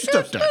can get your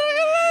stuff done.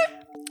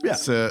 Yeah.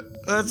 So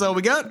that's all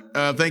we got.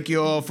 Thank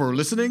you all for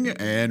listening,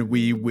 and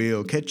we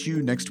will catch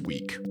you next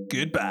week.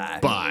 Goodbye.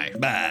 Bye.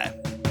 Bye.